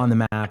squarely on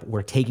the map.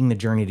 We're taking the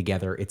journey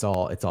together. It's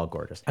all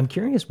gorgeous. I'm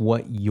curious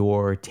what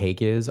your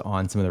take is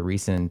on some of the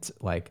recent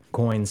like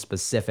coin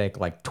specific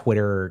like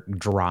Twitter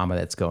drama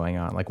that's going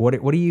on. Like, what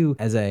do you,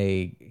 as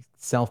a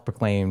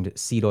self-proclaimed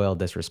seed oil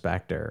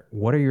disrespecter,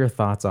 what are your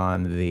thoughts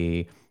on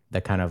the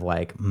kind of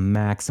like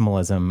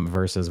maximalism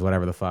versus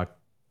whatever the fuck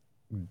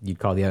you'd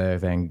call the other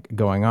thing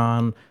going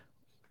on?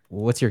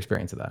 What's your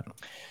experience of that?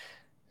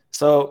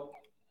 So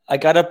I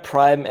gotta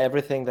prime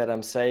everything that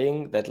I'm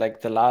saying, that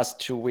like the last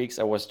 2 weeks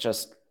I was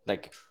just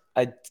like,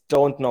 I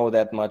don't know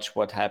that much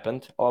what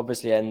happened.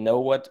 Obviously I know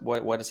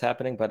what is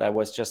happening, but I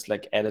was just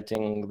like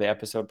editing the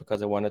episode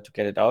because I wanted to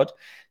get it out.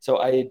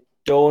 So I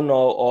don't know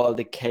all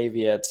the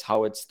caveats,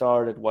 how it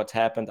started, what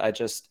happened. I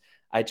just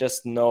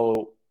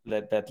know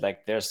that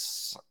like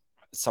there's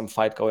some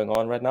fight going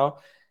on right now.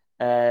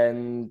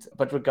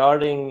 But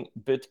regarding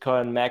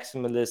Bitcoin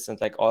maximalists and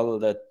like all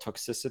of the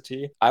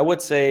toxicity, I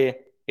would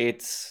say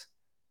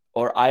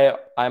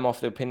I'm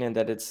of the opinion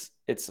that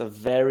it's a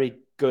very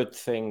good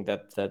thing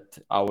that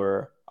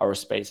our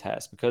space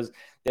has, because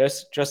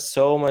there's just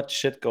so much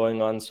shit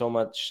going on, so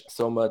much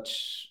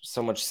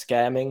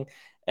scamming,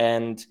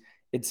 and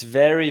it's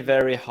very,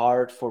 very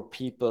hard for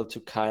people to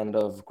kind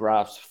of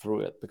grasp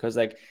through it, because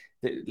like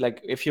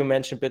if you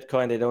mention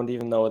Bitcoin, they don't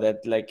even know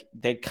that, like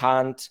they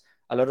can't.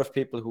 A lot of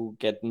people who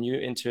get new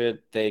into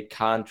it, they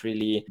can't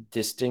really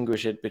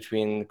distinguish it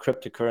between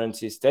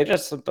cryptocurrencies. They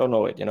just don't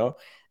know it, you know.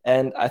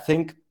 And I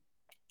think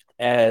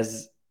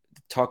as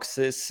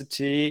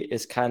toxicity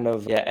is kind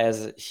of,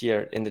 as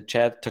here in the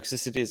chat,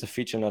 toxicity is a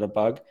feature, not a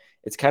bug.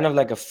 It's kind of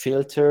like a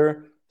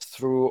filter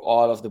through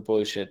all of the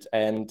bullshit.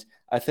 And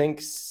I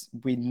think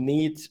we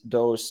need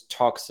those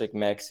toxic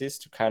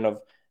maxis to kind of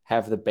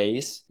have the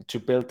base, to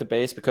build the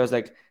base, because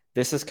like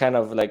this is kind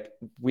of like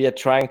we are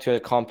trying to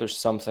accomplish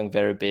something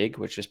very big,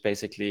 which is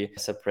basically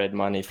separate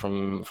money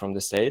from the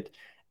state.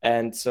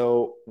 And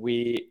so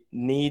we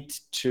need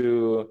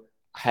to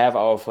have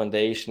our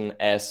foundation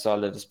as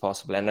solid as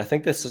possible. And I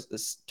think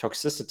this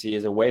toxicity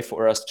is a way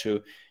for us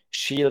to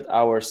shield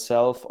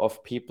ourselves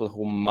of people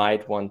who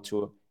might want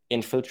to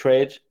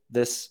infiltrate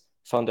this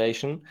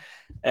foundation.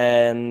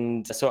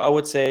 And so I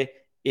would say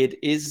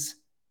it is,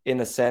 in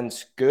a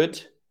sense,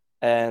 good.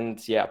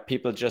 And yeah,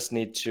 people just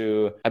need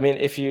to, I mean,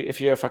 if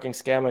you're a fucking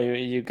scammer,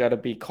 you gotta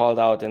be called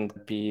out and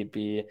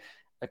be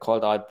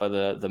called out by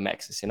the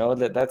maxes, you know.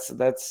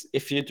 That's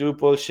if you do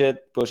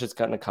bullshit's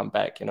gonna come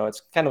back, you know.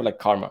 It's kind of like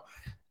karma.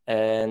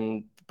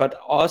 And but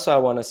also I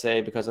want to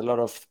say, because a lot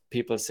of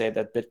people say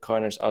that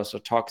Bitcoiners are so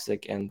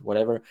toxic and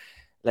whatever,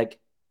 like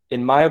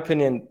in my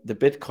opinion, the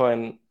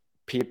Bitcoin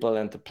people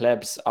and the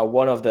plebs are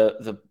one of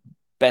the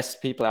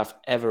best people I've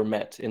ever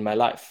met in my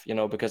life, you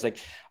know, because like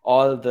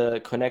all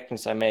the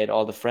connections I made,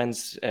 all the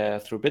friends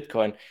through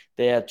Bitcoin,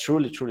 they are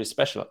truly, truly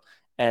special.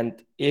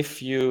 And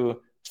if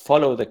you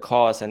follow the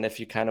cause, and if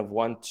you kind of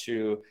want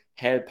to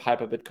help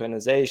hyper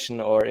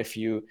Bitcoinization, or if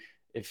you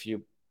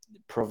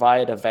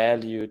provide a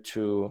value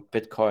to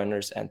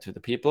Bitcoiners and to the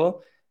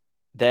people,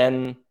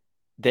 then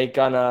they're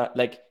gonna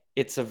like,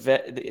 it's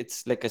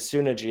like a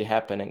synergy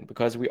happening,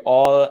 because we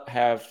all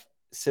have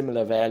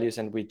similar values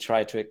and we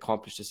try to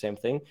accomplish the same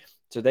thing.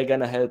 So they're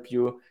gonna help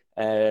you,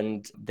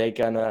 and they're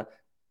gonna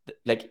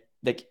like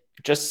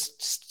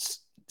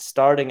just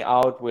starting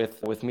out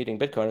with meeting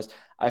Bitcoiners,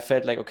 I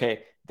felt like,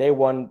 okay, they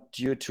want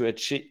to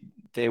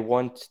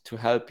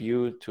help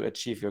you to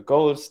achieve your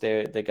goals.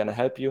 They're gonna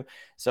help you.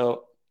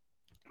 So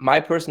my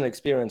personal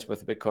experience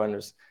with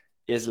Bitcoiners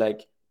is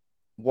like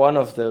one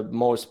of the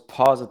most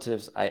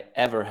positives I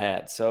ever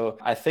had. So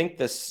I think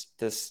this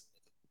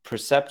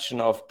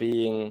perception of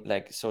being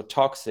like so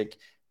toxic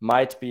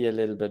might be a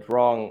little bit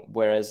wrong,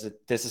 whereas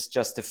this is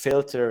just a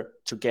filter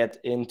to get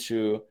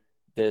into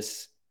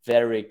this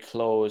very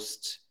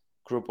closed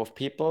group of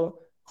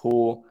people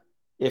who,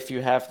 if you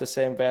have the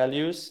same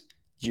values,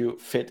 you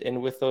fit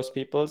in with those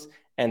peoples.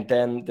 And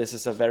then this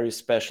is a very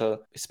special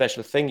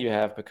thing you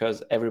have,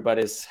 because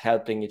everybody's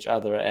helping each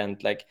other,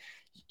 and like,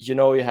 you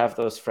know, you have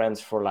those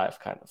friends for life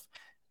kind of.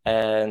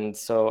 And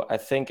so I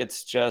think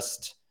it's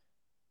just,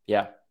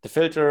 yeah, the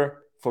filter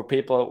for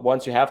people.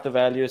 Once you have the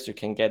values, you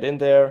can get in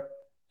there.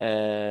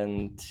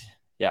 And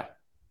yeah.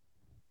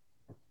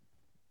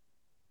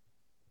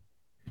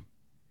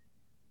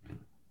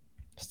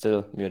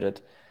 Still muted.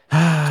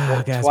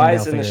 Okay,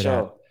 Twice in the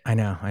show. I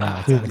know.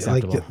 It's Dude,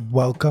 unacceptable. like,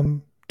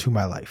 welcome to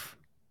my life.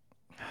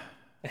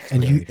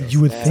 And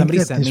you would think somebody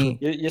that sent me.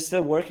 You're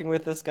still working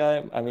with this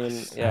guy. I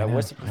mean, yeah.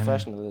 Where's the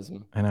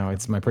professionalism? I know,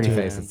 it's my pretty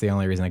face. It's the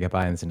only reason I get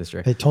by in this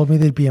industry. They told me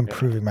they'd be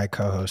improving my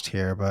co-host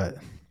here, but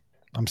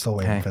I'm still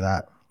waiting for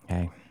that.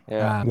 Hey,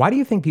 yeah. Why do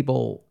you think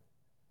people?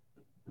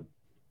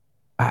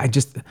 I'm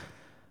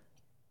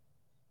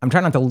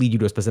trying not to lead you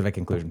to a specific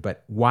conclusion,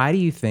 but why do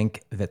you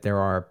think that there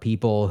are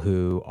people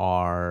who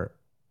are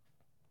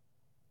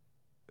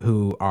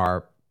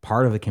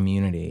part of the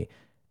community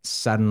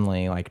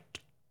suddenly like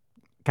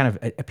kind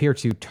of appear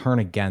to turn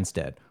against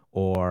it,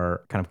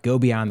 or kind of go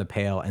beyond the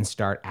pale and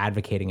start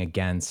advocating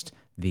against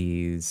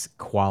these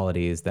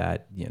qualities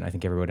that, you know, I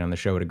think everybody on the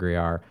show would agree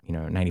are, you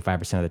know,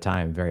 95% of the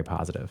time very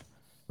positive?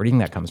 Where do you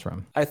think that comes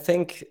from? I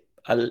think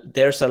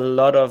there's a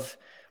lot of,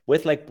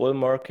 with like bull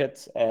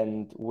markets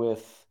and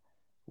with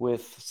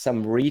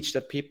some reach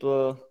that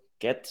people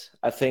get,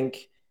 I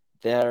think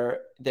there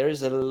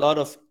is a lot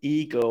of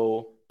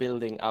ego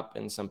building up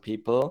in some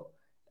people.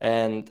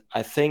 And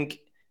I think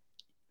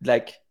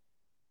like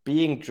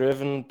being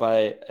driven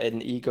by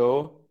an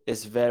ego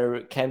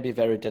can be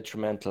very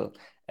detrimental.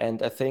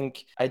 And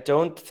I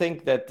don't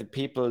think that the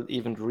people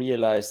even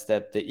realize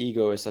that the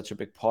ego is such a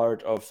big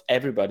part of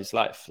everybody's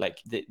life. Like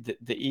the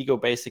ego,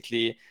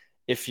 basically,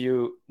 if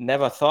you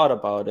never thought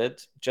about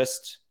it,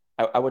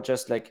 I would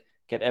just like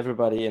get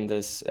everybody in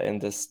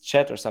this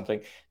chat or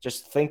something,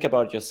 just think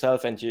about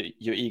yourself and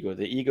your ego.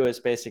 The ego is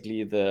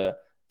basically the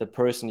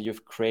person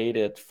you've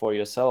created for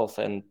yourself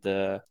and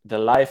the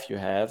life you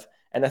have.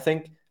 And I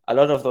think a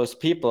lot of those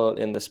people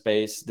in the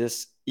space,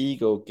 this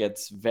ego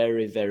gets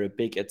very, very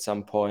big at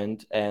some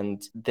point,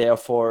 and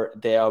therefore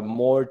they are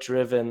more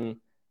driven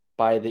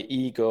by the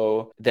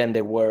ego than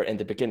they were in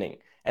the beginning.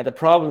 And the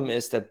problem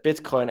is that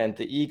Bitcoin and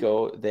the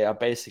ego, they are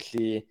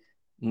basically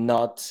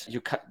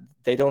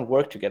they don't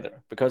work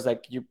together, because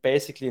like you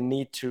basically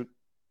need to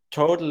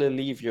totally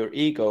leave your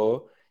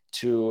ego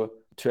to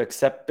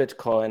accept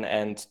Bitcoin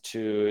and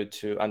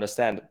to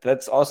understand it.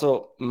 That's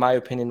also, my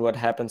opinion, what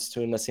happens to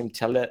Nassim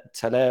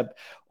Taleb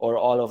or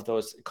all of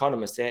those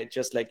economists. They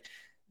just like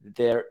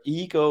their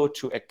ego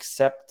to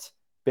accept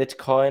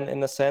Bitcoin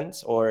in a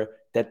sense, or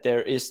that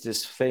there is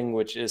this thing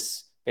which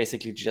is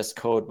basically just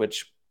code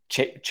which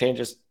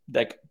changes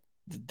like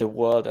the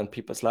world and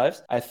people's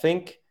lives. I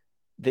think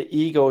the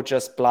ego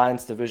just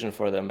blinds the vision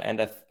for them.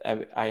 And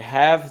I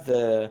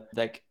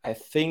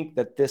think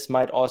that this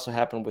might also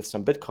happen with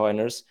some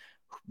Bitcoiners,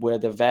 where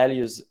the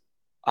values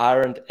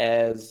aren't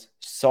as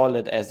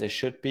solid as they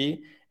should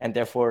be. And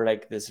therefore,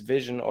 like this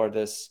vision or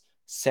this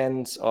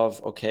sense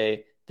of,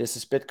 okay, this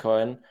is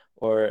Bitcoin,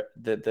 or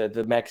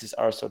the maxis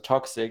are so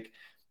toxic,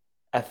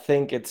 I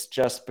think it's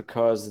just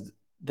because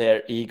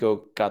their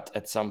ego got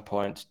at some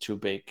point too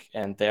big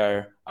and they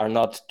are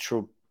not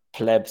true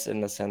plebs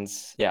in a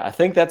sense. Yeah, I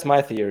think that's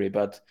my theory,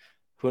 but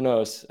who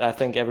knows? I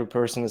think every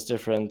person is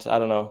different. I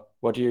don't know.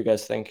 What do you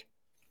guys think?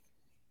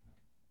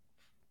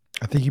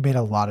 I think you made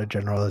a lot of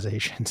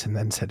generalizations and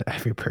then said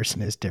every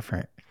person is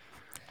different.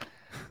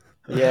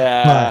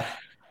 Yeah.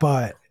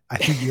 But I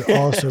think you're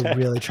also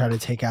really trying to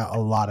take out a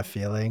lot of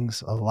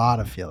feelings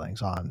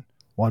on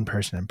one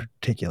person in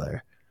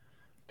particular.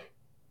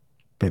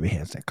 Baby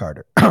hands Nick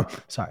Carter.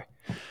 Sorry.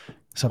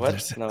 Something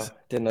What? No,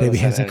 didn't Baby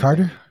hands Nick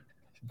Carter?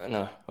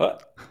 No.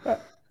 What?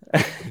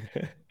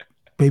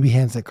 Baby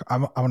hands Nick. I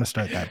want to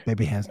start that.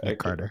 Baby hands Nick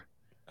Carter.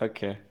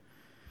 Okay.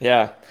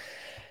 Yeah.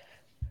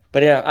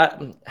 But yeah,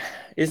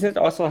 isn't it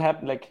also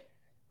happen like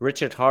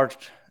Richard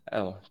Hart?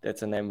 Oh,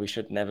 that's a name we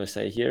should never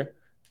say here.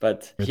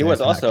 But he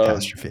was also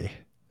catastrophe.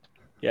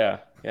 Yeah.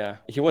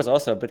 He was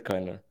also a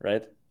Bitcoiner,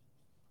 right?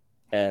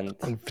 And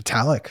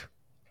Vitalik.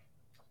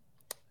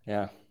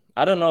 Yeah.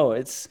 I don't know.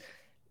 It's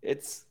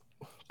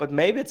but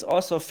maybe it's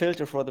also a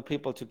filter for the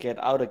people to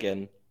get out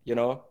again, you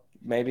know?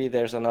 Maybe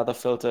there's another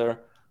filter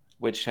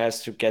which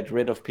has to get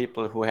rid of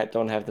people who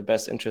don't have the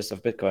best interest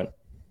of Bitcoin.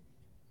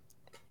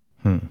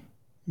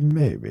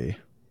 Maybe.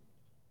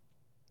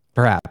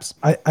 Perhaps.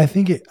 I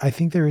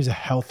think there is a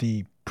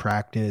healthy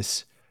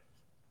practice,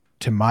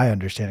 to my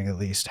understanding at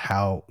least,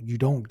 how you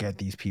don't get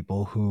these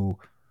people who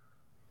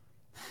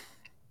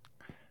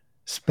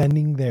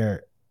spending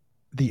the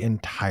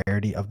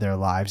entirety of their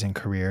lives and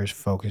careers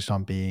focused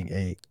on being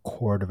a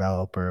core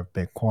developer of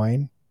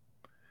Bitcoin.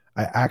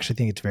 I actually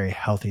think it's very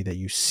healthy that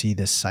you see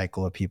this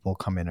cycle of people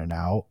come in and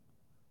out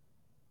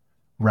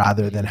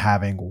rather than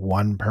having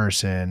one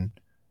person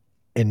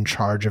in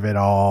charge of it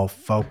all,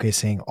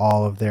 focusing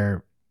all of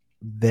their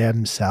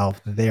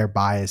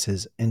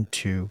biases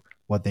into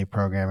what they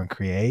program and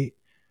create,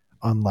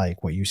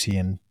 unlike what you see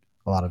in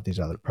a lot of these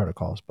other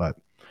protocols. But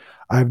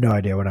I have no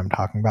idea what I'm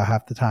talking about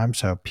half the time.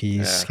 So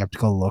P's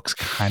skeptical looks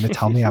kind of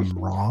tell me I'm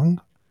wrong.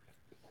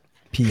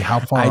 P, how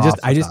far I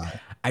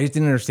just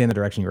didn't understand the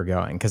direction you were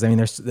going, because I mean,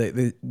 there's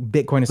the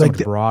Bitcoin is so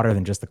much broader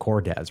than just the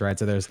core devs, right?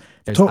 So there's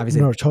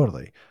obviously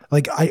totally.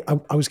 Like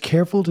I was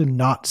careful to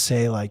not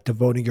say like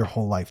devoting your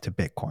whole life to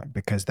Bitcoin,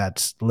 because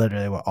that's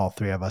literally what all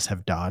three of us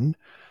have done.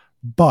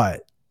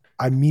 But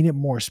I mean it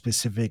more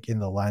specific in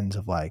the lens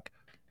of like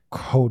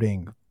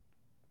coding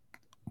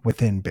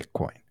within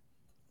Bitcoin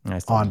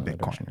on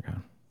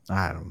Bitcoin.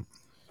 I don't.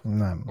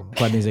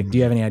 Pleb Music, do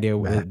you have any idea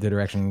the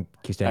direction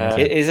Q-Stag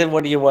is? Is it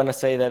what you want to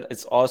say, that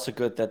it's also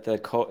good that the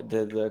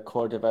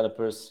core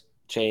developers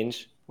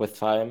change with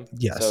time?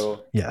 Yes.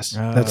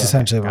 That's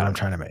essentially what I'm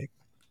trying to make.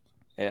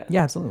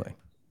 Yeah, absolutely.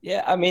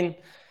 Yeah, I mean,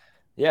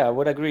 yeah, I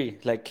would agree.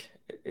 Like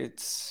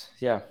it's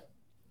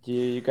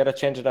you gotta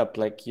change it up.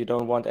 Like you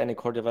don't want any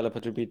core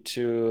developer to be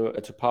too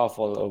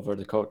powerful over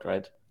the code,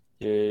 right?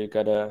 You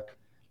gotta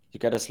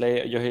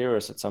slay your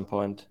heroes at some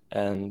point,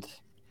 and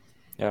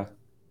yeah.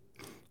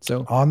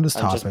 So on this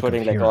topic, I'm just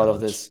putting like all of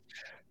this.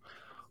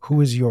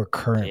 Who is your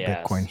current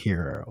Bitcoin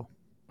hero?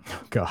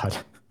 Oh, God,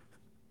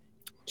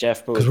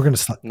 Jeff Booth. Because we're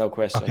gonna no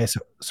question. Okay,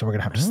 so we're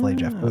gonna have to slay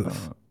Jeff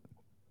Booth.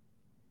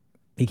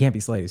 He can't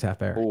be slayed. He's half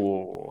bear.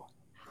 Ooh,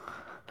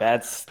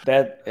 that's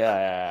that.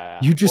 Yeah.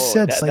 You just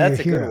said slay your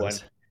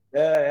heroes.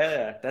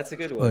 Yeah. That's a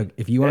good one. Look,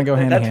 if you want to go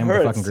hand in hand with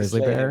a fucking grizzly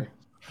bear,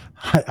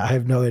 I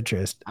have no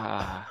interest.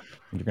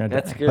 You're gonna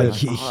That's die. good. But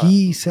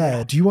he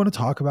said, do you want to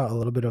talk about a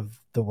little bit of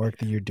the work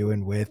that you're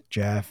doing with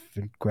Jeff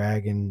and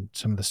Greg and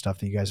some of the stuff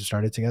that you guys have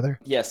started together?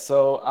 Yes.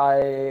 So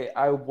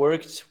I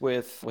worked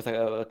with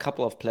a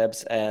couple of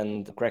plebs,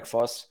 and Greg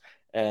Foss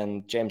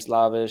and James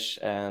Lavish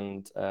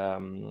and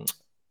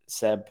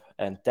Seb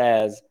and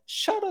Daz.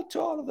 Shout out to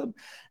all of them,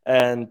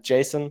 and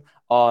Jason,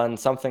 on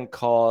something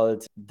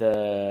called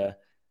the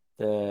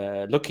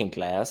Looking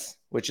Glass,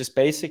 which is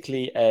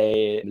basically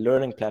a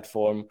learning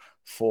platform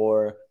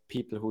for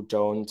people who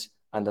don't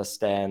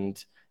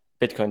understand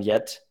Bitcoin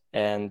yet.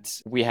 And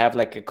we have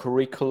like a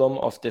curriculum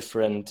of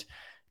different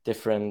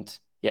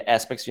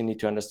aspects you need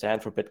to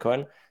understand for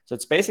Bitcoin. So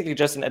it's basically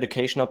just an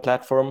educational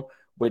platform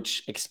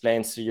which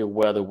explains to you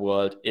where the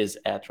world is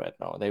at right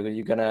now.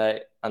 You're gonna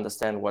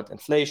understand what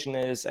inflation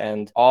is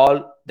and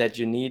all that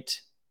you need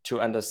to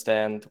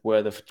understand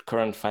where the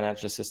current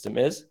financial system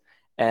is.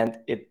 And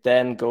it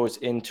then goes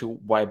into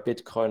why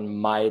Bitcoin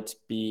might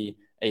be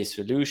a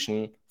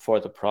solution for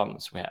the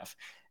problems we have.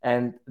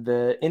 And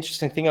the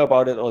interesting thing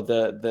about it, or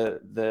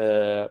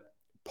the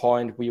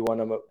point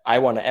I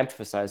want to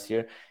emphasize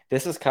here,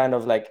 this is kind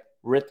of like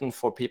written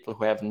for people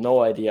who have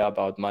no idea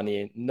about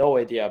money, no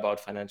idea about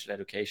financial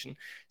education.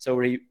 So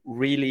we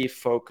really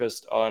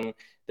focused on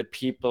the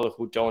people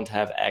who don't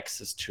have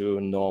access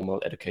to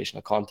normal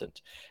educational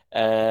content.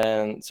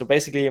 And so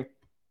basically,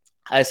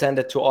 I send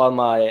it to all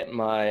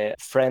my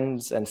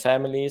friends and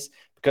families,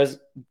 because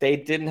they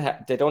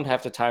don't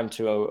have the time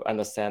to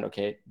understand,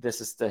 okay, this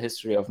is the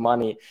history of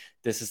money,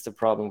 this is the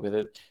problem with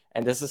it.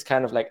 And this is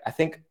kind of like, I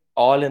think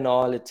all in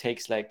all, it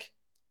takes like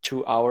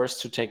 2 hours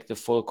to take the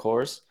full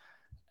course.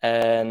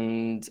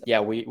 And yeah,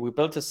 we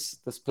built this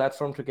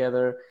platform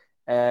together,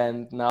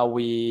 and now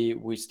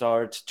we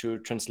start to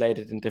translate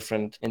it in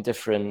different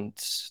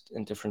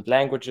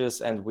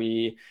languages. And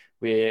we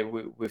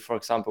for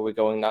example, we're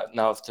going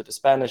now to the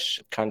Spanish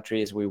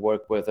countries. We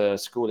work with a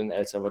school in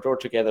El Salvador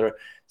together.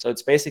 So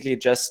it's basically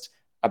just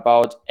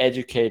about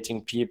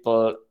educating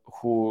people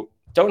who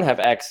don't have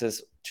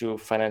access to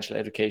financial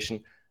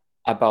education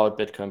about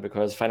Bitcoin,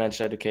 because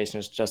financial education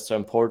is just so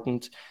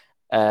important.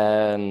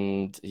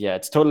 And yeah,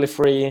 it's totally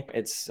free.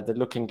 It's the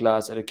Looking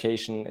Glass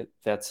Education.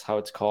 That's how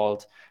it's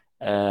called.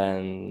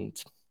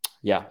 And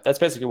yeah, that's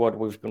basically what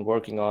we've been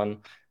working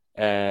on.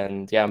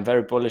 And yeah, I'm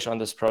very bullish on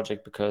this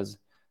project because,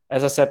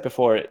 as I said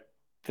before,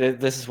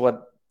 this is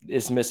what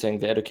is missing: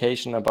 the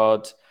education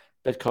about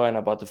Bitcoin,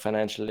 about the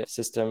financial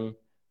system.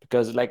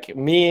 Because like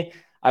me,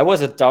 I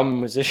was a dumb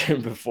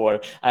musician before.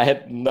 I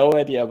had no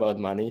idea about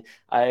money.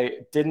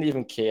 I didn't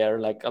even care.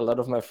 Like a lot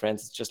of my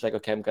friends, it's just like,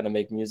 okay, I'm gonna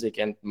make music,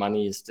 and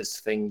money is this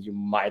thing you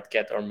might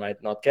get or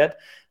might not get.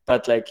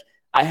 But like,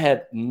 I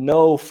had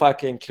no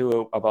fucking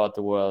clue about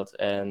the world.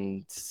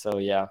 And so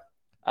yeah,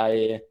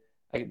 I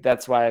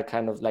that's why I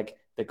kind of like,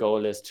 the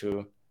goal is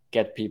to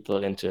get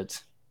people into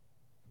it.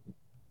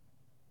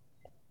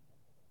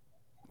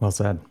 Well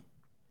said.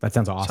 That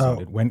sounds awesome,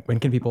 dude.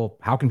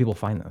 How can people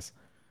find this?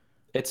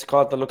 It's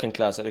called the Looking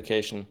Glass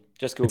Education.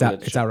 Just Google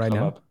it. It's out right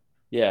now? Up.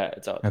 Yeah,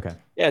 it's out. Okay.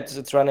 Yeah,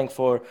 it's running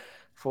for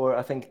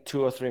I think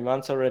 2 or 3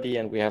 months already,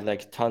 and we have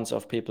like tons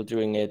of people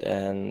doing it.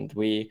 And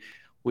we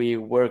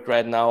work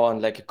right now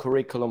on like a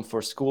curriculum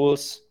for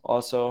schools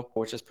also,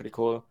 which is pretty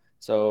cool.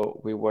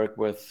 So we work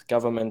with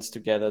governments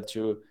together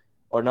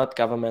or not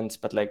governments,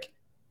 but like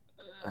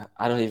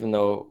I don't even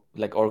know,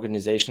 like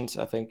organizations,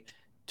 I think,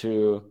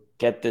 to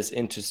get this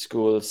into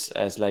schools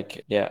as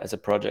like, yeah, as a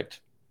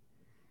project.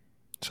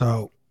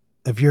 So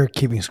if you're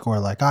keeping score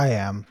like I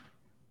am,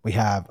 we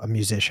have a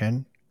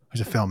musician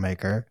who's a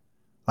filmmaker,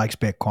 likes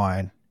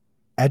Bitcoin,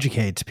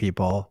 educates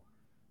people.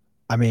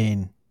 I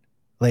mean,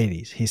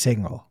 ladies, he's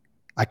single.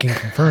 I can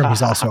confirm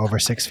he's also over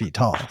 6 feet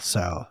tall.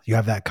 So you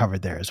have that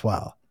covered there as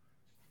well.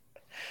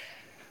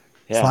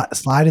 Yeah.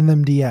 Slide in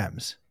them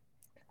DMs.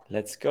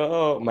 Let's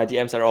go. My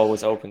DMs are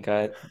always open,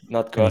 guys.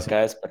 Not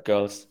guys, but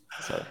girls.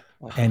 So.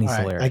 And he's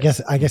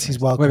hilarious. I guess he's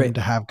welcome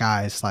to have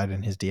guys slide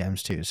in his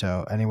DMs too.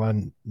 So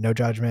anyone, no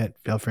judgment,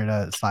 feel free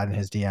to slide in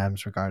his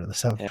DMs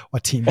regardless of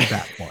what team you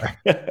bat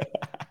for.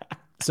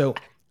 So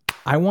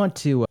I want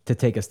to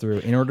take us through,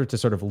 in order to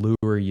sort of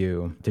lure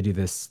you to do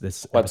this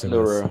What's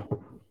episode.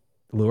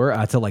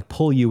 Lure? To like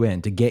pull you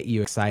in, to get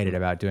you excited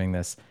about doing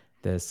this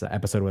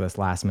episode with us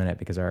last minute,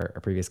 because our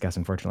previous guest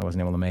unfortunately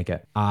wasn't able to make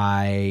it.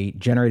 I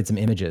generated some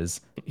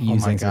images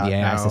using some of the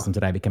AI systems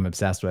that I become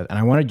obsessed with. And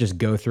I want to just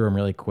go through them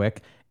really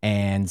quick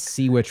and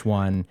see which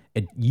one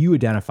you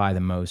identify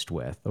the most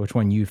with, which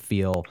one you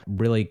feel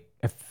really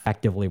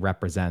effectively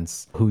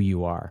represents who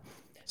you are.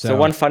 So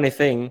one funny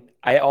thing,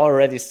 I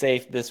already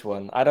saved this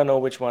one. I don't know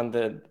which one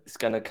that is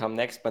going to come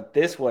next, but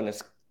this one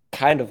is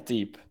kind of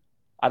deep.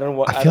 I feel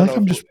like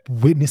I'm just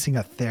witnessing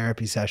a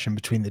therapy session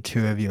between the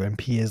two of you, and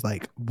P is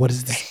like, what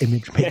does this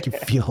image make you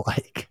feel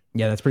like?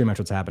 Yeah, that's pretty much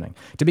what's happening.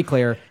 To be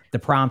clear, the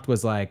prompt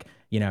was like,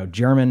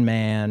 German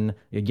man,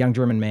 a young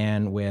German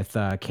man with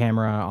a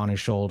camera on his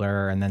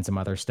shoulder, and then some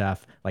other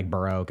stuff like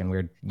Baroque and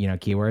weird,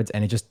 keywords.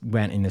 And it just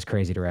went in this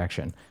crazy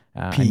direction.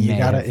 P, you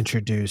got to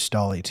introduce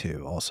DALL-E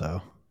 2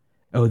 also.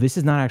 Oh, this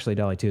is not actually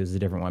DALL-E 2, this is a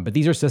different one. But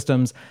these are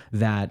systems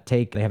that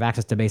they have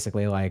access to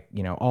basically like,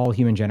 all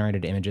human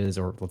generated images,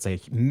 or let's say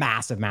a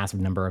massive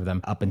number of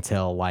them up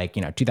until like,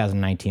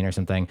 2019 or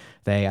something.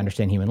 They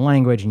understand human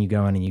language, and you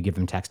go in and you give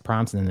them text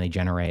prompts, and then they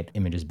generate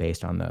images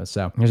based on those.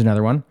 So here's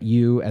another one.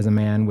 You, as a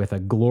man with a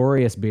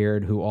glorious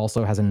beard who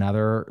also has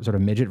another sort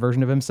of midget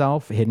version of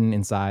himself hidden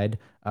inside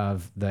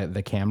of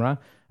the camera.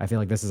 I feel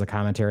like this is a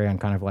commentary on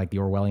kind of like the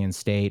Orwellian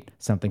state,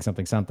 something.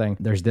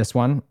 There's this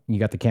one. You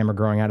got the camera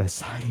growing out of the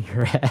side of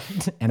your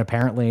head, and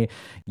apparently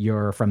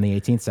you're from the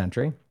 18th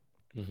century.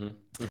 Mm-hmm.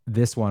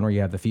 This one where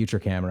you have the future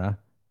camera.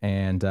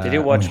 And did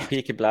you watch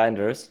Peaky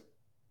Blinders?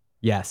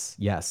 Yes.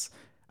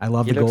 I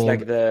love the gold.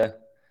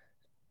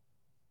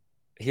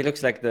 He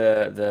looks like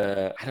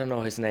the I don't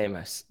know his name,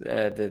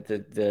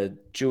 the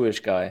Jewish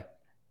guy.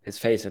 His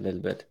face a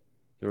little bit.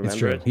 You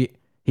remember it?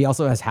 He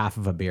also has half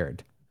of a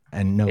beard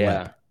and no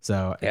lip.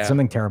 So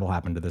something terrible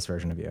happened to this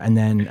version of you. And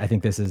then I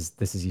think this is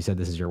you said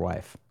this is your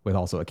wife with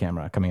also a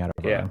camera coming out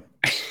of her.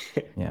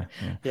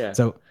 Yeah.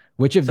 So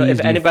which of these?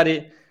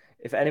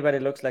 If anybody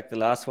looks like the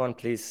last one,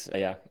 please,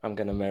 I'm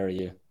gonna marry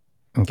you.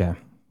 Okay.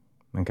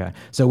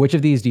 So which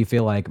of these do you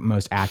feel like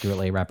most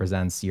accurately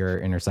represents your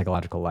inner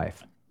psychological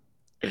life?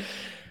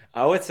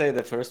 I would say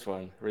the first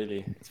one.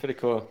 Really, it's pretty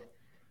cool.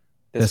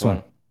 This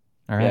one.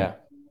 All right. Yeah.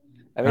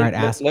 I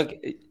mean, look.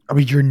 I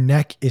mean, your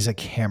neck is a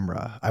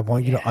camera. I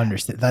want you to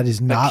understand that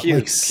is not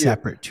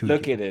separate to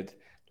Look at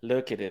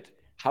it.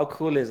 How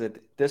cool is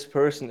it? This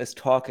person is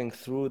talking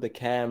through the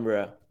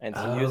camera, and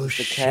he uses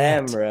the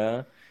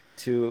camera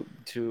to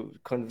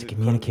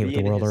communicate with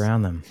the world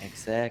around them.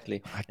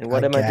 Exactly. And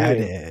what am I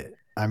doing?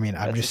 I mean,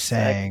 I'm That's just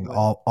exactly saying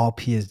what. all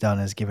P has done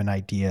is given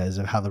ideas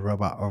of how the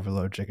robot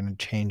overloads are going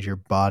to change your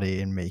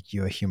body and make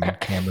you a human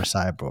camera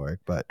cyborg.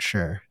 But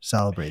sure,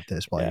 celebrate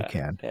this while you Yeah,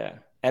 can. yeah.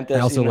 And I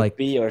there's also even a like,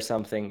 bee or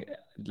something.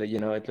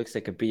 It looks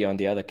like a bee on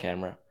the other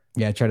camera.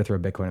 yeah, I try to throw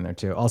Bitcoin in there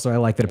too. Also, I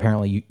like that Yeah,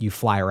 apparently you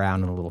fly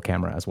around in a little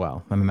camera as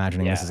well. I'm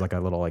imagining this is yeah. like a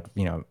little like,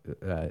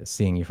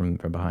 seeing you from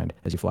behind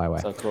as you fly away.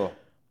 So cool.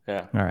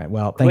 Yeah. All right.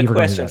 Well, thank you Quick for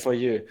going through question that. for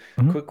you.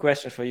 Mhm. Quick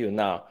question for you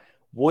now.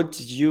 Would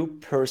you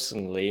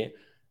personally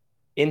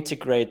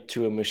integrate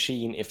to a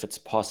machine if it's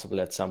possible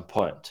at some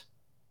point?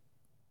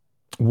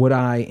 Would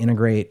I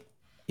integrate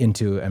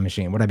into a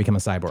machine? Would I become a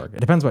cyborg? It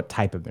depends what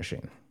type of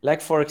machine.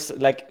 For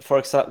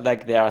example,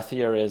 like there are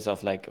theories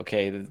of like,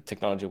 okay, the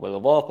technology will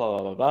evolve, blah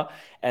blah blah blah,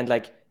 and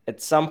like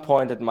at some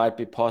point it might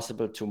be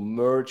possible to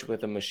merge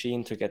with a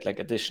machine to get like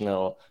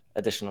additional,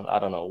 I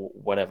don't know,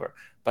 whatever.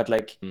 But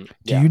like, Do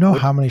yeah, you know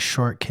would how many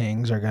short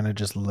kings are going to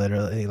just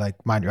literally, like,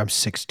 mind you, I'm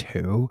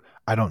 6'2".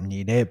 I don't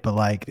need it. But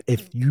like,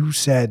 if you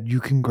said you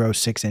can grow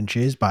 6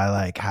 inches by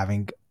like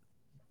having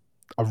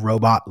a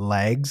robot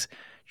legs,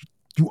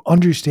 you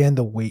understand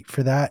the wait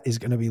for that is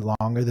going to be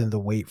longer than the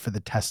wait for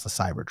the Tesla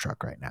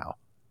Cybertruck right now.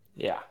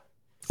 yeah,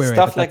 Wait, but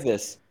stuff like that's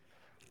this.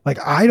 Like,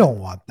 I don't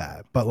want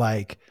that, but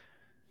like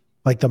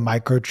the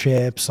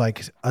microchips,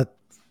 like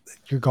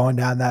you're going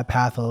down that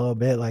path a little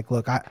bit. Like,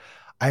 look, I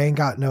ain't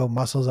got no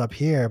muscles up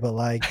here, but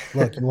like,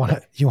 look,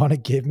 you want to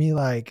give me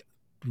like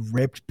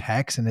ripped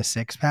pecs and a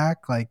six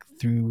pack like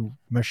through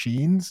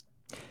machines?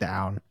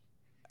 Down.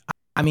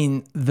 I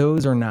mean,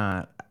 those are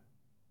not.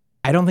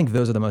 I don't think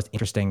those are the most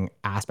interesting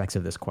aspects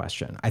of this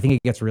question. I think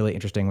it gets really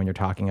interesting when you're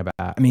talking about,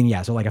 I mean,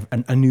 yeah, so like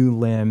a new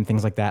limb,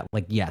 things like that.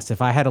 Like, yes,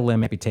 if I had a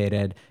limb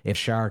amputated, if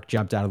shark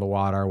jumped out of the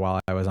water while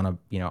I was on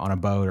a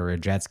boat or a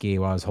jet ski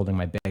while I was holding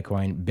my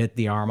Bitcoin, bit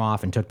the arm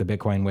off and took the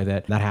Bitcoin with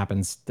it. That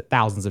happens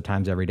thousands of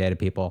times every day to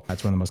people.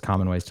 That's one of the most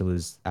common ways to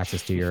lose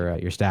access to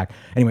your stack.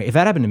 Anyway, if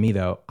that happened to me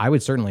though, I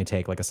would certainly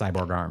take like a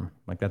cyborg arm.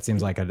 Like that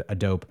seems like a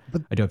dope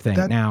But thing.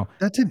 that Now,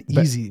 that's an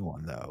but easy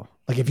one though.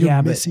 Like if you're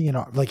yeah, but missing an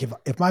arm, like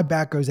if my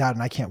back goes out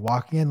and I can't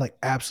walk again, like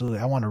absolutely,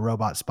 I want a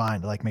robot spine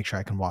to like make sure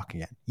I can walk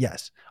again.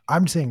 Yes,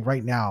 I'm saying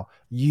right now,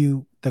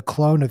 you the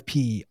clone of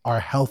P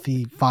are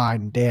healthy,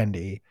 fine,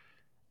 dandy.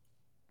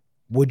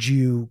 Would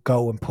you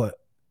go and put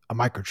a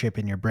microchip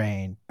in your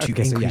brain to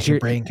okay, so yeah, increase your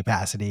brain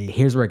capacity?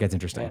 here's where it gets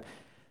interesting. Yeah.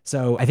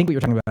 So I think what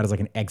you're talking about is like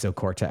an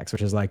exocortex,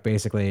 which is like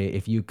basically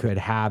if you could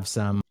have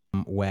some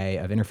way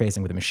of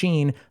interfacing with a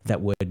machine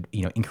that would,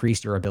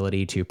 increase your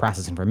ability to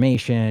process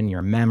information,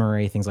 your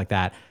memory, things like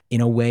that,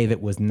 in a way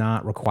that was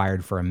not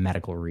required for a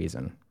medical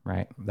reason,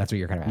 right? That's what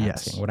you're kind of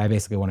asking. Yes. Would I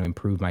basically want to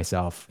improve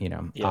myself, a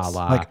Yes.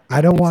 la, Like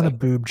I don't want a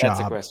Exactly. boob That's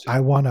a job. question.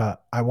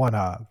 I want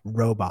a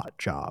robot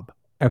job.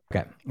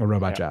 okay, a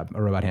robot Yeah. job,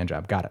 a robot hand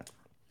job. Got it.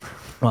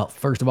 Well,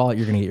 first of all,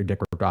 you're going to get your dick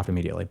ripped off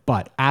immediately.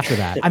 But after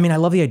that, I mean, I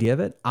love the idea of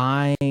it.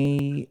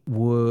 I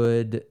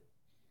would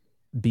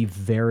be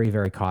very,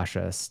 very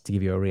cautious to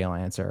give you a real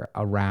answer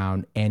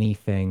around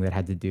anything that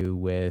had to do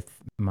with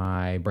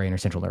my brain or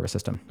central nervous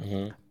system.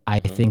 I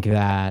think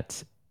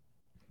that,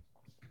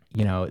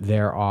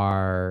 there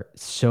are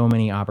so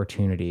many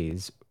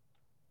opportunities.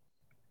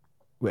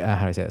 How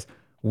do I say this?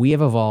 We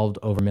have evolved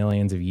over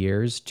millions of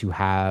years to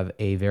have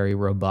a very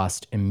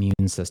robust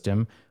immune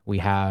system. We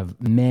have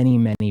many,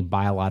 many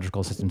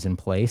biological systems in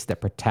place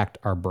that protect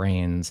our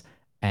brains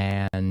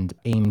and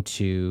aim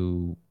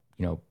to,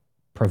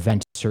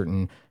 prevent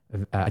certain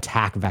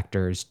attack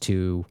vectors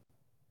to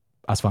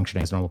us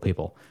functioning as normal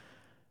people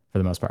for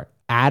the most part.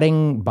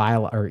 Adding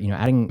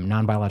adding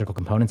non-biological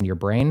components into your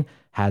brain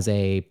has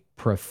a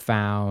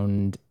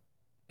profound,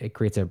 it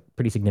creates a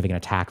pretty significant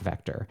attack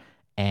vector.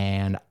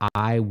 And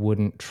I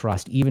wouldn't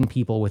trust even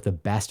people with the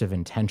best of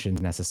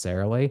intentions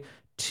necessarily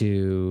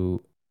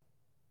to,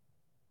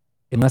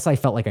 unless I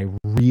felt like I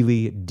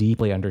really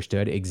deeply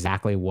understood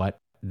exactly what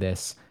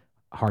this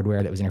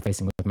hardware that was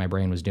interfacing with my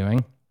brain was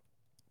doing.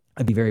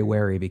 I'd be very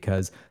wary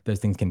because those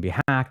things can be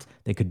hacked.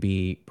 They could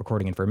be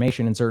recording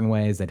information in certain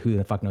ways that who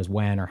the fuck knows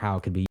when or how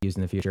it could be used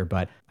in the future.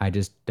 But I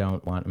just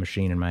don't want a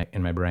machine in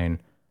my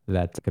brain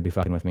that could be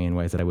fucking with me in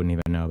ways that I wouldn't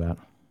even know about.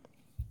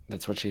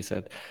 That's what she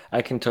said.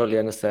 I can totally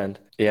understand.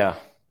 Yeah.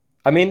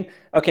 I mean,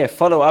 okay,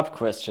 follow-up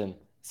question.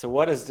 So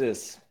what is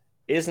this?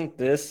 Isn't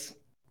this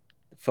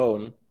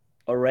phone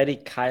already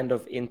kind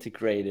of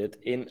integrated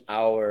in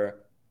our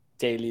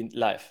daily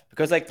life?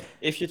 Because like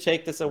if you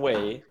take this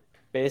away,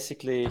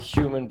 basically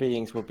human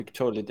beings will be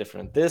totally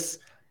different. This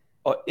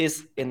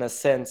is in a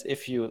sense,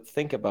 if you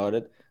think about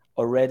it,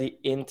 already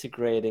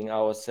integrating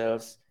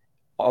ourselves.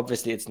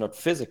 Obviously it's not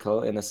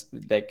physical in a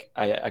like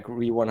I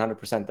agree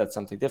 100% that's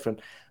something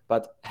different,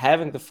 but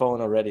having the phone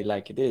already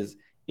like it is,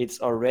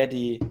 it's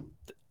already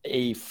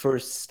a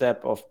first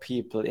step of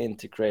people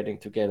integrating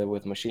together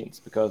with machines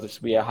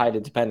because we are highly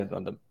dependent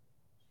on them.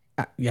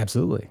 Yeah,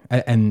 absolutely.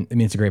 And I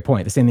mean, it's a great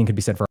point. The same thing could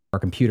be said for our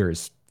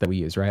computers that we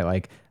use, right?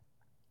 Like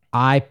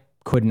I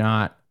could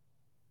not,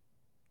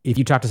 if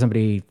you talk to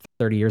somebody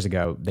 30 years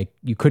ago,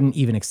 you couldn't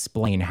even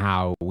explain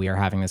how we are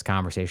having this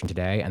conversation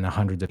today and the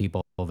hundreds of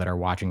people that are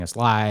watching us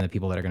live and the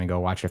people that are going to go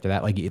watch after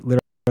that. Like literally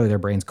their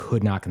brains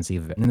could not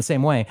conceive of it. And in the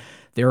same way,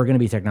 there are going to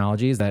be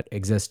technologies that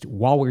exist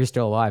while we're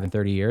still alive in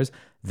 30 years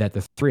that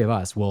the three of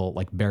us will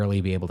like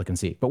barely be able to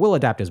conceive, but we'll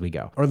adapt as we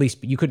go. Or at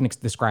least you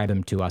couldn't describe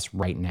them to us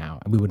right now,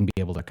 and we wouldn't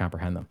be able to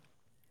comprehend them,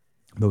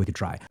 but we could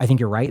try. I think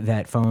you're right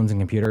that phones and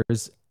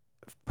computers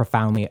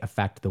profoundly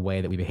affect the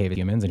way that we behave as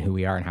humans and who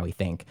we are and how we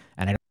think.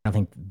 And I don't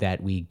think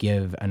that we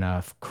give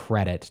enough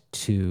credit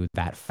to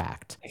that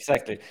fact.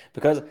 Exactly.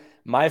 Because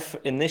my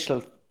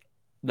initial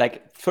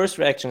first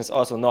reaction is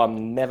also, no,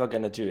 I'm never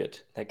going to do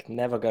it. Like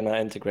never going to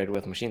integrate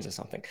with machines or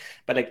something.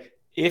 But like,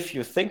 if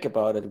you think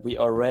about it, we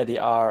already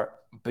are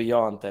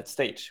beyond that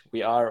stage.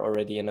 We are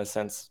already in a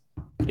sense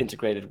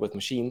integrated with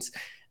machines.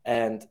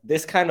 And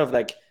this kind of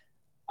like,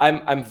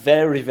 I'm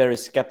very, very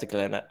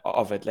skeptical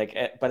of it. Like,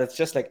 but it's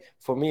just like,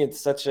 for me, it's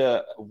such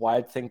a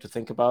wild thing to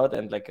think about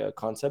and like a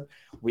concept.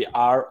 We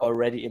are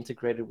already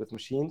integrated with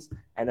machines.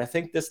 And I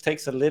think this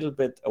takes a little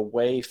bit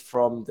away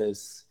from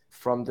this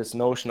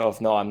notion of,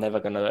 no, I'm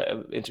never going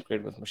to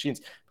integrate with machines,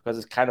 because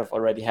it's kind of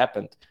already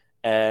happened.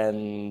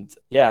 And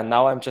yeah,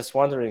 now I'm just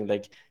wondering,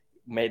 like,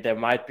 there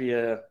might be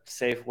a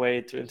safe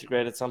way to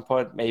integrate at some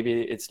point.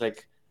 Maybe it's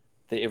like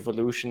the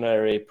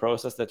evolutionary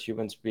process that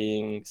human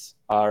beings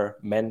are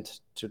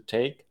meant to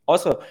take.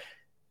 Also,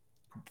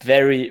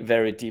 very,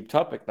 very deep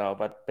topic now,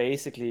 but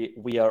basically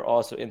we are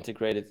also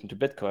integrated into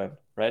Bitcoin,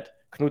 right?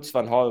 Knut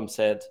van Holm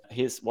said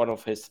one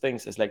of his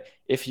things is like,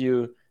 if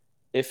you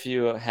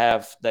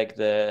have like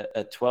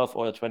the 12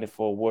 or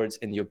 24 words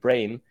in your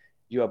brain,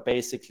 you are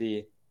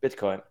basically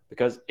Bitcoin.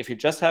 Because if you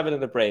just have it in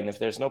the brain, if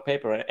there's no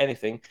paper or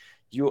anything,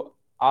 you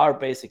are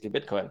basically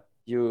Bitcoin.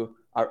 You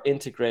are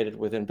integrated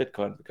within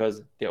Bitcoin,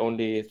 because the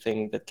only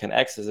thing that can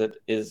access it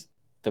is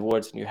the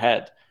words in your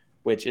head,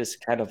 which is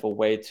kind of a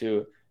way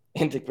to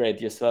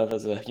integrate yourself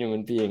as a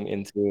human being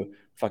into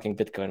fucking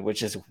Bitcoin,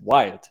 which is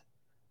wild.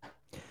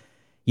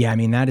 Yeah, I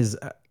mean, that is,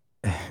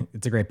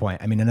 it's a great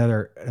point. I mean,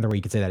 another way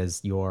you could say that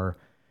is your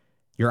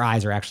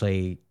eyes are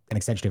actually an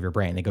extension of your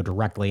brain. They go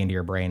directly into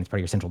your brain. It's part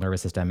of your central nervous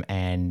system,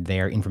 and they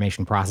are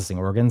information processing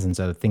organs. And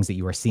so the things that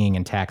you are seeing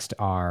in text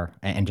are,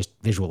 and just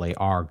visually,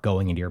 are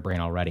going into your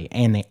brain already.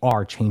 And they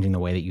are changing the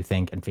way that you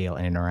think and feel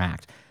and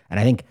interact. And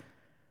I think,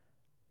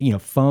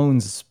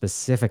 phones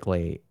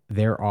specifically,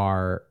 there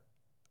are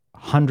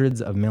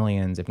hundreds of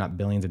millions, if not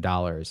billions of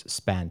dollars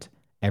spent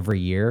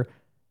every year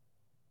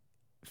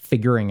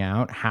figuring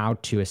out how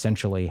to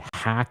essentially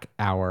hack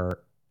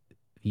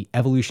the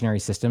evolutionary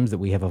systems that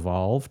we have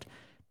evolved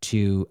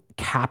to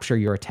capture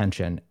your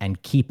attention and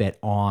keep it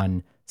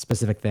on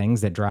specific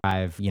things that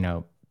drive,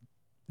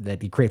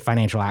 that you create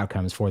financial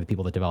outcomes for the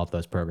people that develop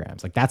those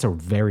programs. Like, that's a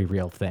very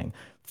real thing.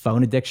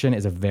 Phone addiction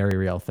is a very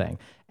real thing.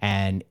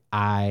 And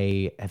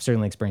I have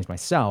certainly experienced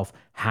myself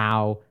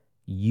how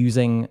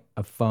using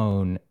a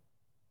phone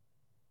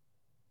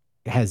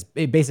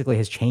basically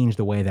has changed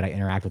the way that I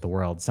interact with the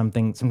world.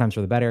 Sometimes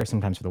for the better,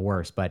 sometimes for the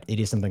worse, but it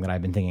is something that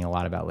I've been thinking a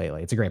lot about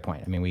lately. It's a great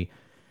point. I mean,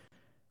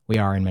 we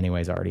are in many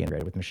ways already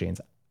integrated with machines.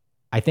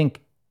 I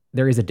think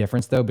there is a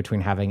difference, though,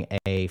 between having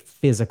a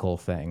physical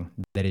thing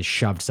that is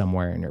shoved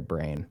somewhere in your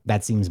brain.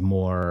 That seems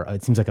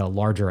it seems like a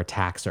larger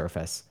attack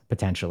surface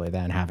potentially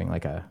than having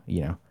like a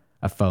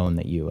phone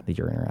that you're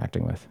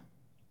interacting with.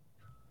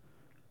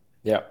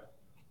 Yeah,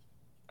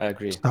 I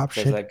agree. Stop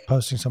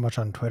posting so much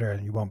on Twitter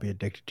and you won't be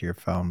addicted to your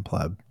phone,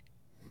 pleb.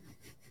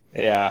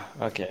 Yeah,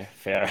 okay,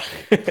 fair.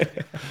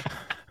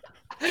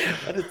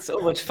 But it's so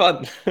much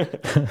fun.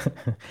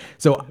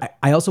 So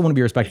I also want to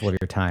be respectful of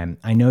your time.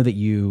 I know that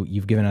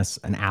you've given us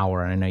an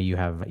hour, and I know you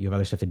have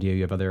other stuff to do.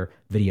 You have other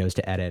videos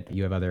to edit.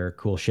 You have other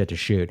cool shit to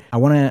shoot. I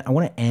want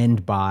to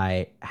end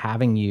by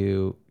having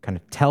you kind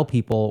of tell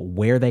people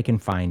where they can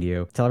find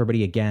you. Tell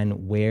everybody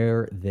again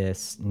where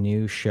this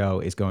new show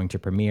is going to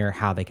premiere,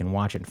 how they can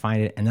watch it and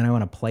find it, and then I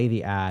want to play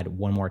the ad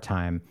one more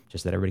time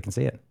just so that everybody can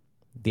see it.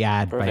 The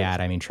ad, perfect. By ad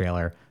I mean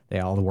trailer.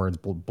 All the words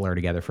blur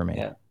together for me.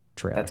 Yeah.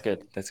 Trailer.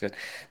 That's good.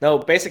 No,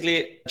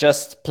 basically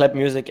just Pleb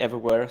Music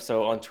everywhere.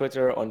 So on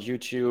Twitter, on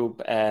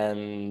YouTube,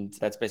 and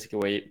that's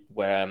basically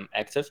where I'm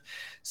active.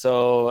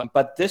 So,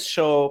 but this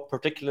show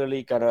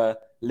particularly gonna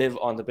live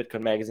on the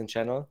Bitcoin Magazine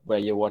channel where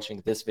you're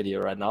watching this video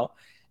right now.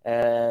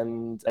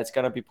 And it's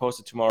gonna be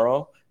posted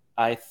tomorrow.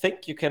 I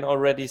think you can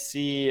already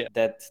see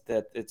that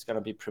it's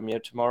gonna be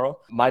premiered tomorrow.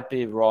 Might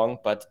be wrong,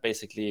 but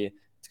basically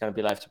it's gonna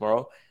be live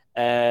tomorrow.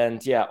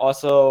 And yeah,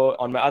 also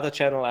on my other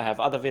channel, I have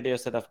other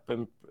videos that I've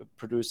been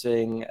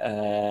producing.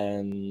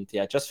 And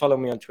yeah, just follow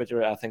me on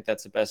Twitter. I think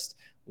that's the best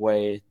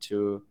way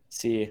to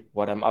see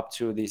what I'm up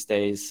to these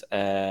days.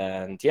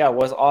 And yeah, it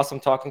was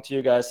awesome talking to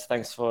you guys.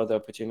 Thanks for the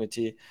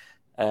opportunity,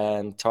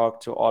 and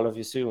talk to all of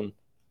you soon.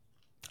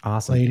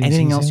 Awesome. Ladies,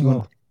 anything else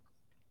single.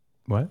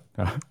 You want?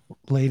 What?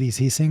 Ladies,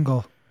 he's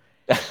single.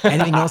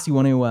 Anything else you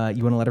want to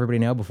let everybody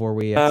know before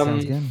we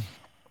sounds good?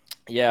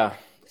 Yeah.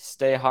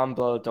 Stay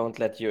humble. Don't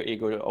let your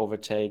ego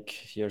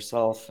overtake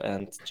yourself,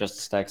 and just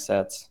stack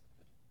sats.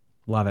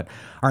 Love it.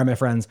 All right, my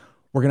friends.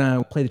 We're going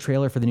to play the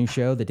trailer for the new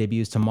show that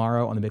debuts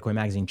tomorrow on the Bitcoin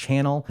Magazine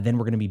channel. Then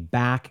we're going to be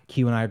back.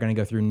 Q and I are going to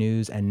go through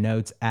news and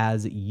notes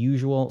as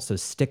usual. So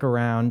stick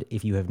around.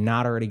 If you have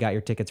not already got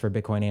your tickets for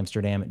Bitcoin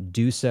Amsterdam,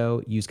 do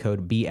so. Use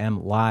code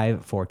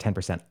BMLive for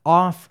 10%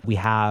 off. We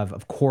have,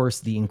 of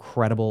course, the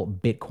incredible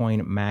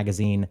Bitcoin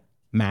Magazine.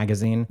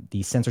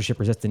 The censorship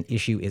resistant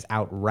issue is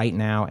out right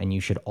now, and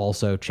you should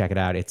also check it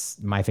out. It's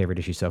my favorite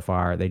issue so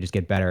far. They just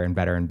get better and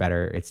better and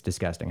better. It's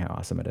disgusting how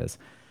awesome it is.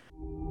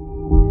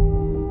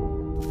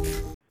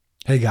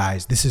 Hey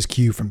guys, this is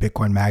Q from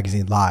Bitcoin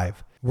Magazine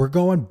Live. We're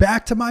going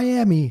back to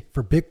Miami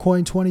for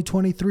Bitcoin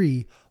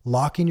 2023.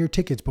 Lock in your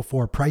tickets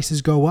before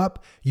prices go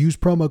up. Use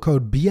promo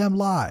code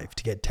BMLive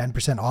to get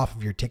 10% off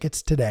of your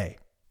tickets today.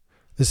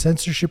 The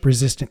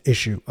censorship-resistant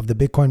issue of the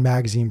Bitcoin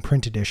Magazine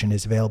print edition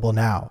is available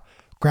now.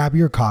 Grab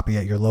your copy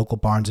at your local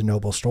Barnes &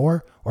 Noble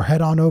store or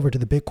head on over to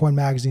the Bitcoin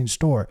Magazine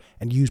store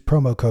and use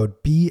promo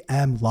code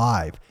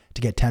BMLive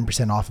to get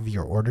 10% off of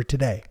your order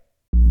today.